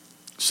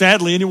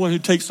 Sadly, anyone who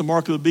takes the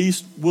mark of the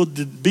beast will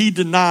be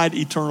denied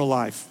eternal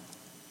life.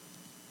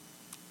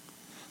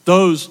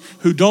 Those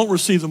who don't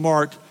receive the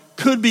mark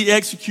could be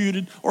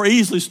executed or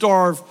easily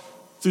starve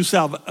through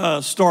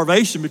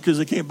starvation because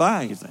they can't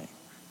buy anything.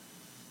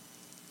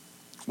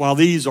 While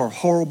these are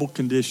horrible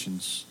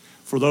conditions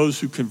for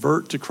those who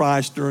convert to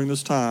Christ during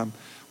this time,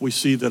 we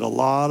see that a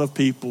lot of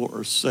people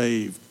are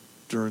saved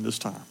during this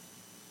time.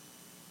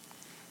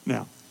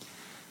 Now,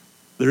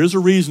 there is a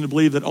reason to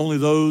believe that only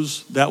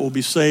those that will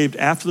be saved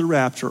after the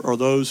rapture are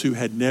those who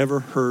had never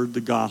heard the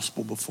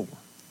gospel before.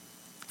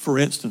 For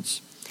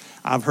instance,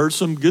 I've heard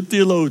some good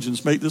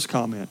theologians make this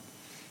comment.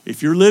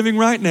 If you're living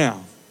right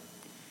now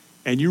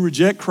and you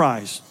reject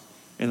Christ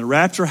and the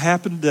rapture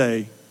happened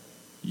today,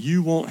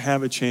 you won't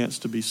have a chance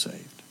to be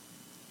saved.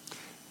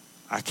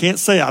 I can't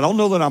say, I don't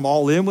know that I'm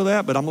all in with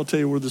that, but I'm going to tell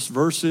you where this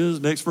verse is.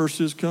 Next verse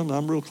is coming.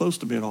 I'm real close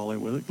to being all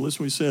in with it.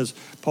 Listen what he says.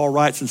 Paul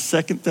writes in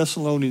 2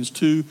 Thessalonians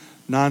 2,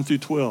 9 through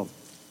 12.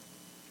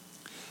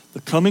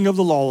 The coming of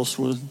the lawless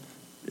one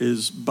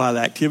is by the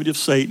activity of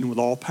Satan with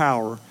all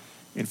power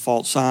and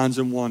false signs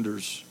and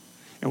wonders,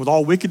 and with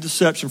all wicked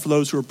deception for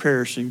those who are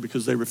perishing,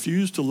 because they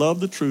refuse to love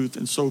the truth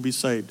and so be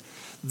saved.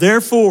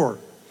 Therefore,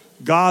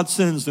 God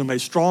sends them a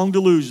strong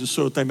delusion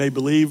so that they may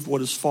believe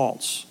what is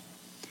false,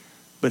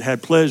 but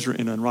had pleasure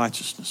in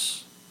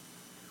unrighteousness.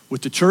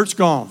 With the church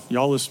gone,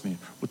 y'all listen to me,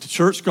 with the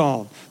church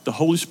gone, the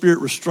Holy Spirit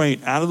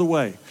restraint out of the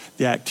way,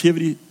 the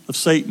activity of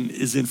Satan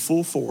is in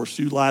full force,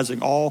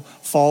 utilizing all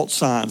false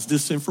signs,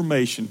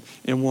 disinformation,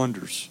 and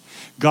wonders.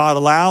 God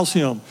allows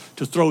him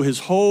to throw his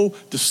whole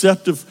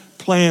deceptive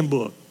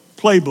playbook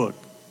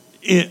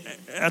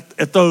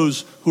at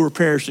those who are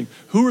perishing.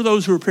 Who are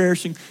those who are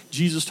perishing?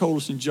 Jesus told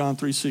us in John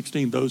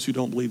 3:16, those who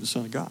don't believe the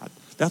Son of God.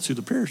 That's who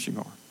the perishing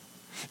are.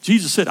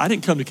 Jesus said, I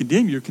didn't come to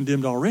condemn you, you're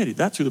condemned already.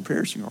 That's who the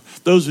perishing are.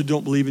 Those who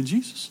don't believe in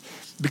Jesus.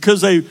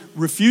 Because they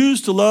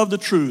refuse to love the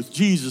truth,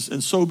 Jesus,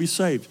 and so be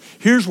saved.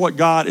 Here's what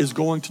God is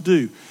going to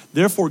do.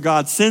 Therefore,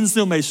 God sends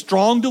them a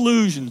strong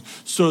delusion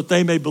so that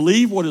they may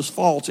believe what is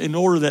false, in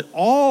order that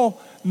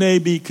all may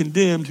be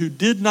condemned who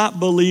did not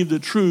believe the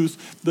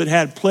truth but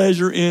had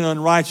pleasure in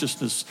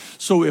unrighteousness.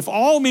 So if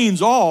all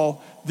means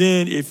all,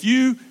 then if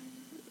you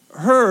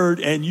heard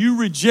and you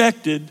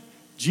rejected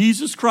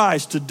Jesus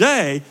Christ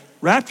today,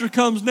 rapture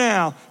comes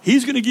now,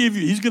 he's going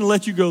to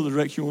let you go the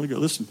direction you want to go.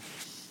 Listen,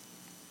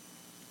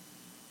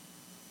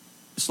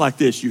 it's like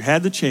this. You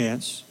had the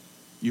chance.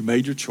 You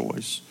made your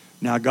choice.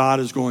 Now God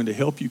is going to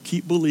help you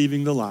keep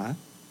believing the lie.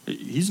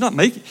 He's not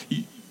making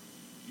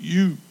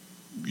you.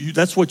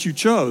 That's what you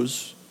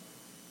chose,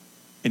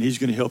 and he's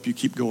going to help you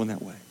keep going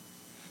that way.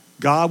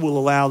 God will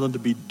allow them to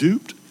be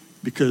duped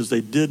because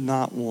they did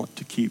not want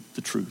to keep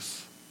the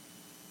truth.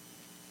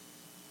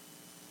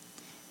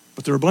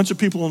 But there are a bunch of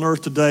people on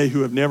earth today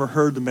who have never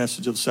heard the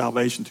message of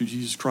salvation through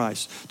Jesus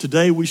Christ.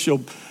 Today we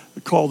shall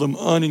call them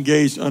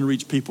unengaged,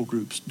 unreached people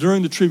groups.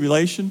 During the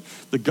tribulation,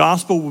 the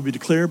gospel will be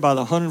declared by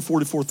the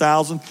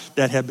 144,000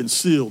 that have been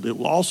sealed. It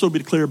will also be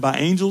declared by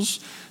angels.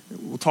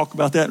 We'll talk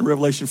about that in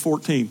Revelation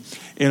 14.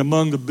 And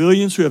among the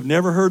billions who have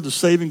never heard the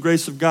saving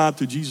grace of God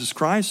through Jesus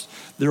Christ,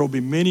 there will be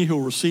many who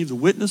will receive the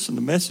witness and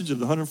the message of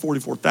the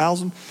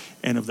 144,000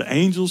 and of the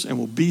angels and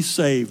will be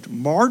saved,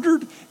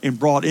 martyred, and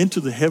brought into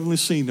the heavenly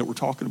scene that we're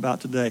talking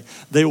about today.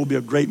 They will be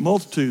a great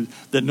multitude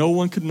that no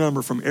one could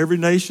number, from every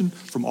nation,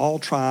 from all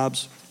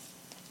tribes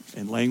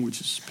and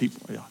languages,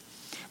 people. Yeah.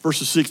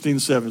 Verses 16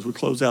 and 7 as we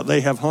close out. They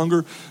have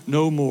hunger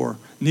no more,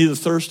 neither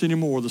thirst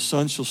anymore. The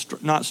sun shall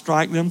not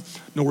strike them,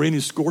 nor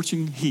any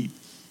scorching heat.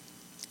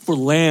 For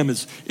the Lamb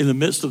is in the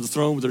midst of the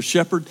throne with their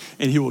shepherd,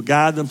 and he will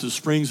guide them to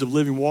springs of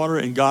living water,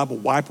 and God will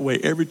wipe away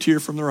every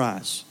tear from their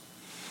eyes.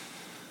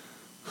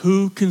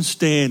 Who can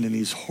stand in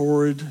these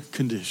horrid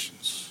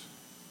conditions?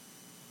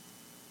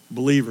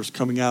 Believers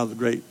coming out of the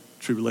great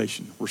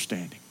tribulation were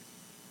standing.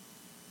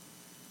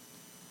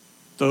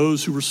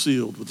 Those who were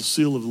sealed with the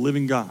seal of the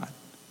living God.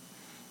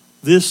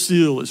 This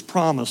seal is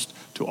promised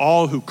to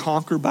all who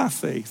conquer by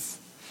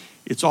faith.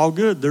 It's all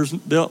good.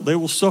 They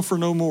will suffer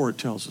no more, it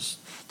tells us.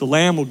 The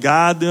Lamb will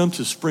guide them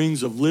to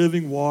springs of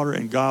living water,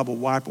 and God will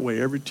wipe away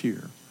every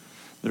tear.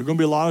 There are going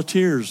to be a lot of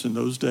tears in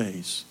those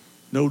days.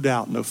 No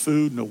doubt. No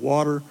food, no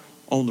water,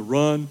 on the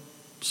run,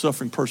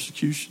 suffering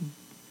persecution.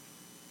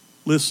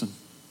 Listen.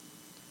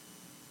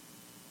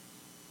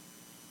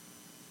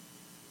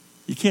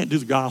 You can't do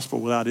the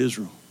gospel without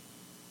Israel.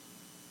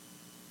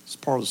 It's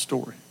part of the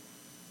story.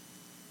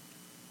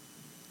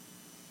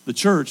 The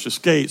church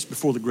escapes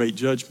before the great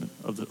judgment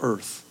of the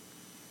earth.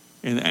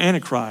 And the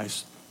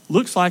Antichrist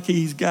looks like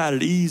he's got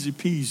it easy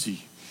peasy.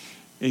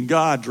 And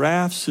God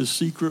drafts his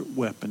secret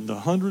weapon, the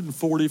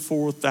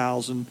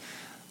 144,000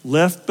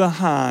 left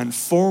behind,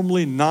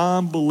 formerly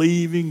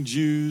non-believing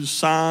Jews,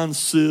 signed,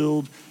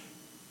 sealed,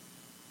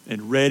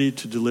 and ready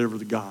to deliver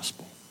the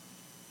gospel.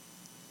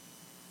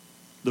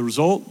 The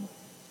result,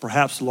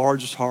 perhaps the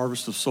largest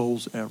harvest of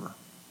souls ever.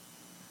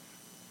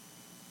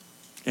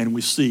 And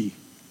we see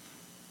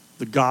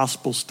the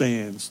gospel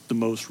stands the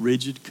most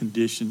rigid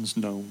conditions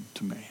known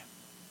to man.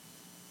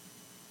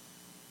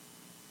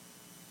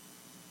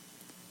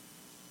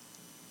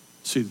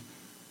 See,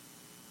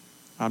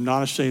 I'm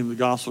not ashamed of the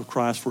gospel of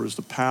Christ, for it is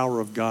the power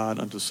of God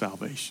unto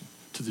salvation,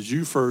 to the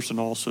Jew first and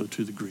also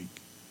to the Greek.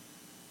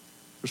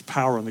 There's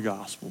power in the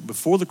gospel.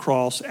 Before the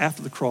cross,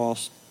 after the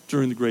cross,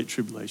 during the great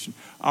tribulation,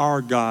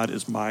 our God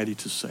is mighty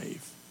to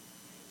save.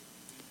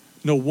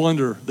 No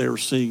wonder they were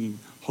singing,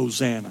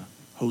 Hosanna,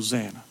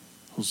 Hosanna,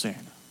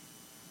 Hosanna.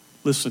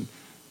 Listen,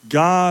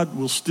 God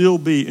will still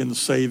be in the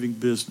saving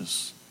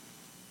business,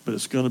 but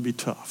it's going to be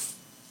tough.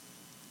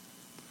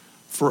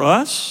 For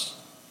us,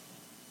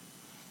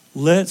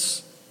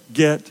 let's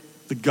get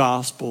the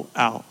gospel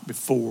out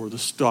before the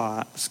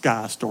sky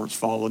starts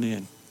falling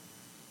in.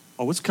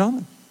 Oh, it's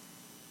coming.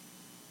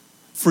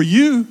 For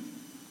you,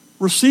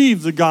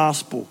 receive the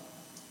gospel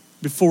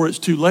before it's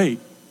too late.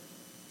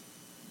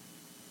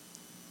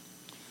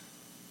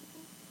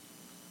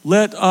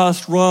 Let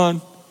us run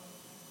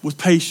with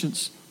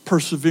patience,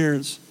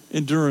 perseverance,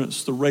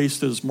 endurance, the race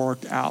that is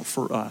marked out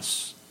for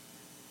us.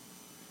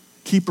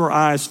 Keep our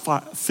eyes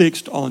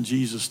fixed on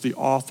Jesus, the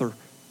author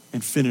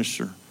and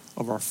finisher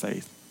of our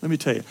faith. Let me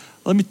tell you,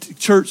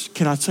 church,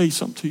 can I say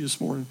something to you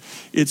this morning?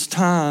 It's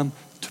time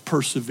to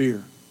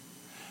persevere.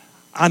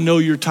 I know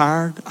you're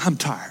tired. I'm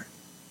tired.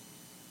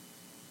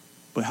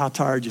 But how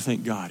tired do you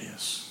think God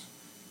is?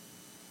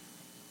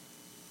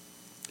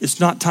 It's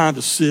not time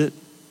to sit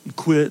and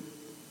quit,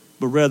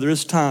 but rather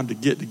it's time to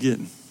get to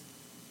getting.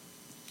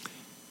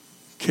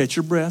 Catch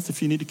your breath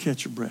if you need to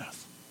catch your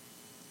breath.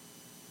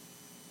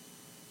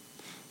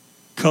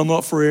 Come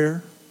up for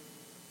air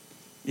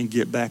and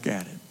get back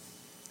at it.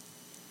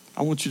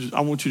 I want you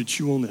to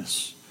chew on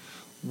this.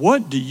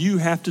 What do you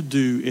have to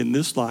do in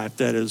this life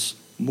that is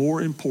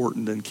more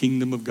important than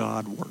kingdom of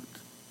God work?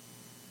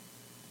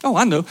 Oh,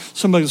 I know.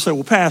 Somebody will say,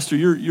 well, Pastor,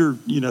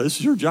 this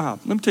is your job.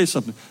 Let me tell you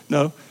something.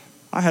 No,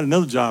 I had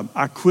another job.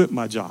 I quit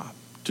my job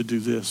to do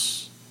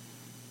this.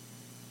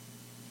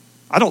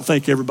 I don't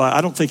think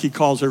he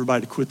calls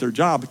everybody to quit their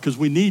job, because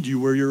we need you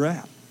where you're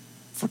at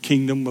for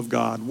kingdom of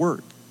God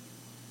work.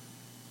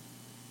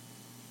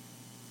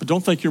 But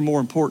don't think you're more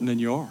important than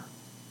you are.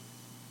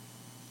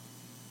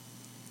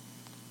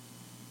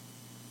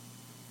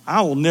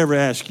 I will never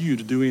ask you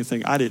to do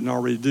anything I didn't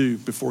already do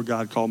before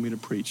God called me to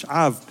preach.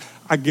 I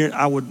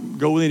would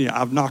go with any.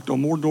 I've knocked on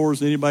more doors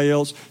than anybody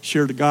else,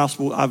 shared the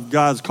gospel.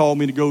 God's called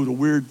me to go to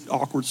weird,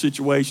 awkward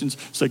situations,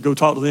 say, go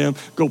talk to them,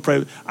 go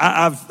pray.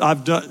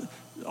 I've done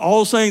all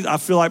those things. I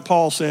feel like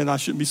Paul saying I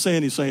shouldn't be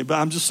saying these things, but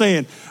I'm just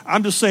saying,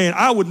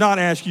 I would not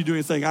ask you to do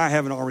anything I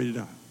haven't already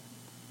done.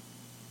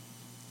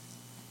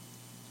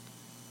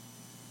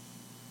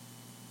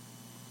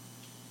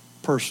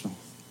 Personal.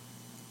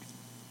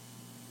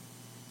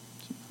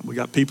 We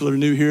got people that are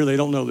new here. They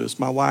don't know this.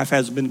 My wife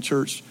hasn't been to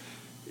church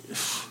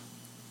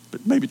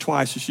but maybe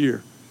twice this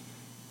year.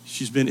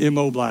 She's been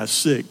immobilized,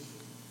 sick.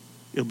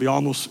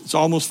 It's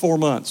almost 4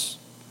 months.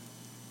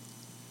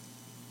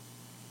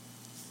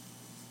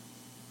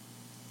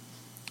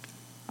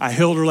 I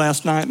held her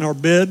last night in our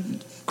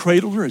bed,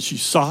 cradled her, and she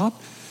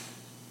sobbed,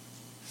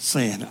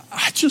 saying,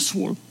 I just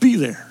want to be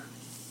there.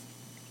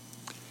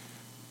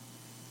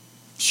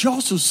 She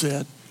also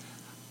said,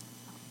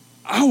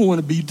 I want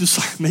to be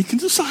making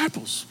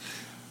disciples.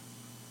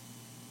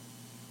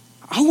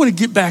 I want to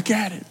get back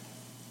at it.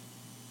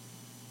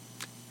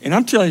 And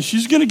I'm telling you,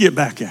 she's going to get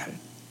back at it.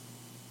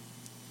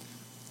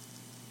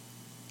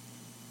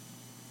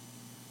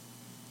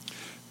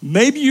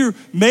 Maybe you're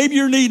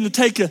needing to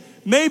take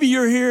maybe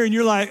you're here and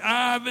you're like,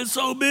 I've been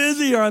so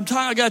busy, or I'm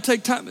tired, I got to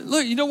take time.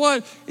 Look, you know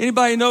what?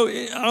 Anybody know,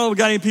 I don't know if we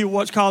got any people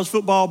watch college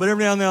football, but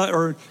every now and then,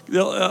 or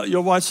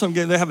you'll watch some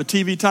game, they have a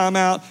TV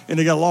timeout and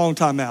they got a long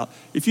timeout.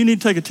 If you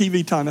need to take a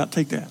TV timeout,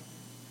 take that.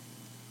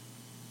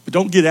 But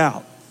don't get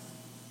out.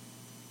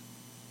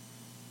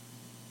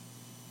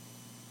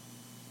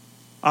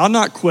 I'll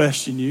not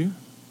question you.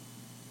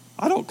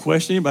 I don't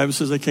question anybody who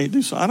says they can't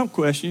do something. I don't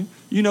question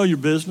you. You know your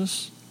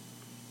business.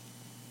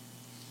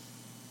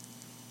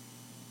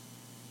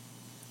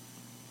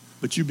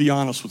 But you be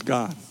honest with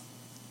God.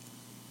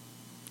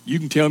 You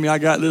can tell me I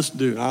got this to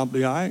do. I'll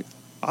be all right.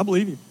 I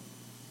believe you.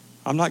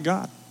 I'm not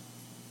God.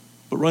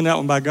 But run that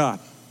one by God.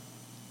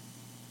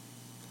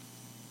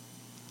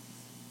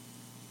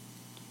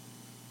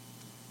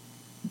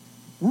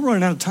 We're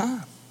running out of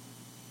time.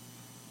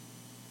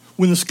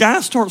 When the sky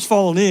starts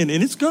falling in,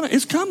 and it's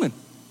coming.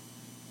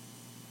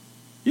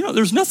 You know,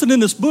 there's nothing in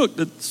this book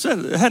that said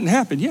it hadn't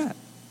happened yet.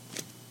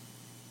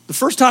 The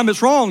first time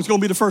it's wrong is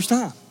going to be the first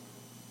time.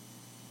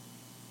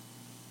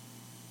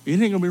 It ain't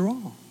going to be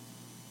wrong.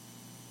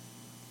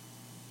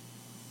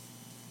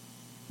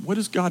 What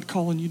is God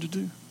calling you to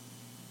do?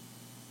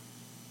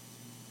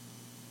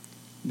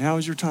 Now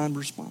is your time to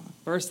respond.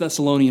 1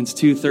 Thessalonians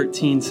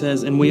 2:13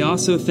 says, and we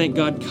also thank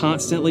God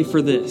constantly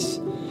for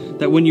this,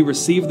 that when you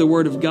received the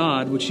word of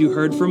God, which you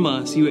heard from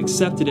us, you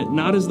accepted it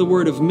not as the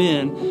word of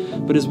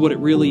men, but as what it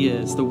really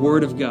is, the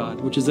word of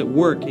God, which is at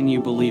work in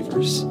you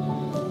believers.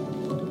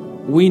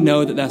 We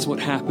know that that's what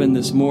happened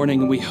this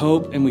morning, and we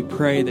hope and we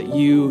pray that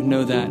you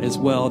know that as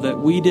well, that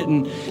we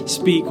didn't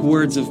speak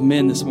words of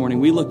men this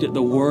morning. We looked at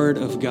the Word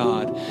of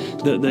God,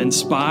 the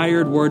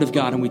inspired Word of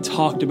God, and we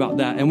talked about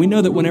that. And we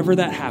know that whenever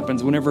that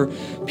happens, whenever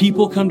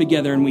people come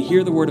together and we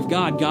hear the Word of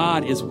God,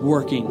 God is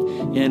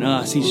working in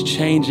us. He's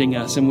changing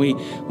us, and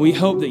we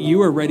hope that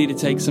you are ready to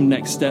take some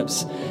next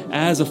steps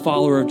as a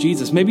follower of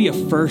Jesus, maybe a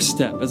first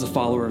step as a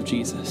follower of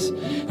Jesus.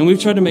 And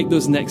we've tried to make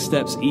those next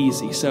steps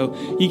easy. So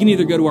you can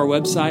either go to our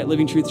website,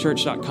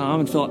 livingtruthchurch.com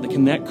and fill out the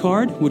Connect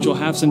card, which will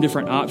have some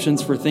different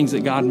options for things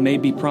that God may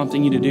be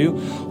prompting you to do.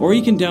 Or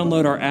you can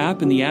download our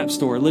app in the App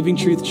Store, Living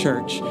Truth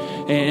Church,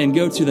 and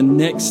go to the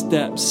Next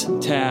Steps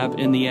tab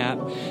in the app.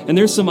 And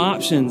there's some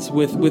options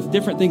with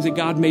different things that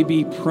God may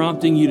be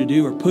prompting you to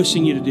do or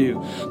pushing you to do.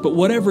 But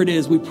whatever it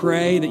is, we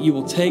pray that you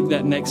will take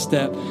that next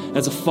step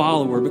as a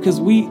follower, because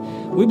we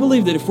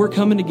believe that if we're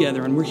coming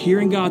together and we're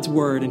hearing God's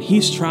word and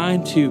He's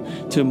trying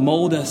to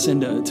mold us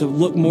and to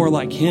look more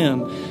like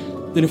Him,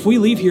 then if we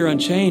leave here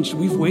unchanged,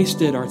 we've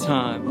wasted our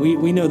time.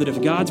 We know that if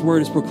God's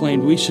word is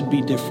proclaimed, we should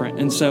be different.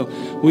 And so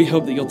we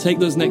hope that you'll take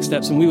those next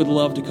steps, and we would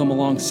love to come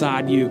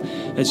alongside you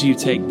as you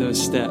take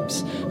those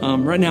steps.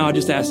 Right now, I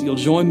just ask that you'll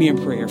join me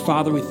in prayer.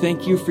 Father, we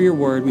thank you for your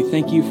word. We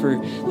thank you for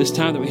this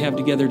time that we have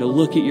together to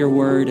look at your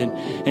word,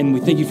 and we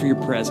thank you for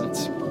your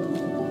presence.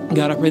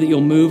 God, I pray that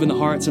you'll move in the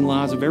hearts and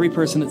lives of every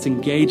person that's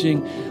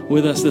engaging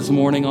with us this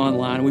morning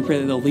online. We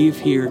pray that they'll leave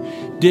here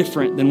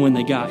different than when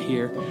they got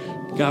here.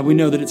 God, we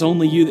know that it's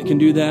only you that can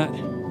do that,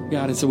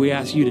 God, and so we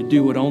ask you to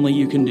do what only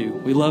you can do.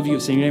 We love you.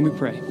 In your name we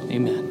pray.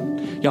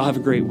 Amen. Y'all have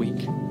a great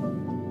week.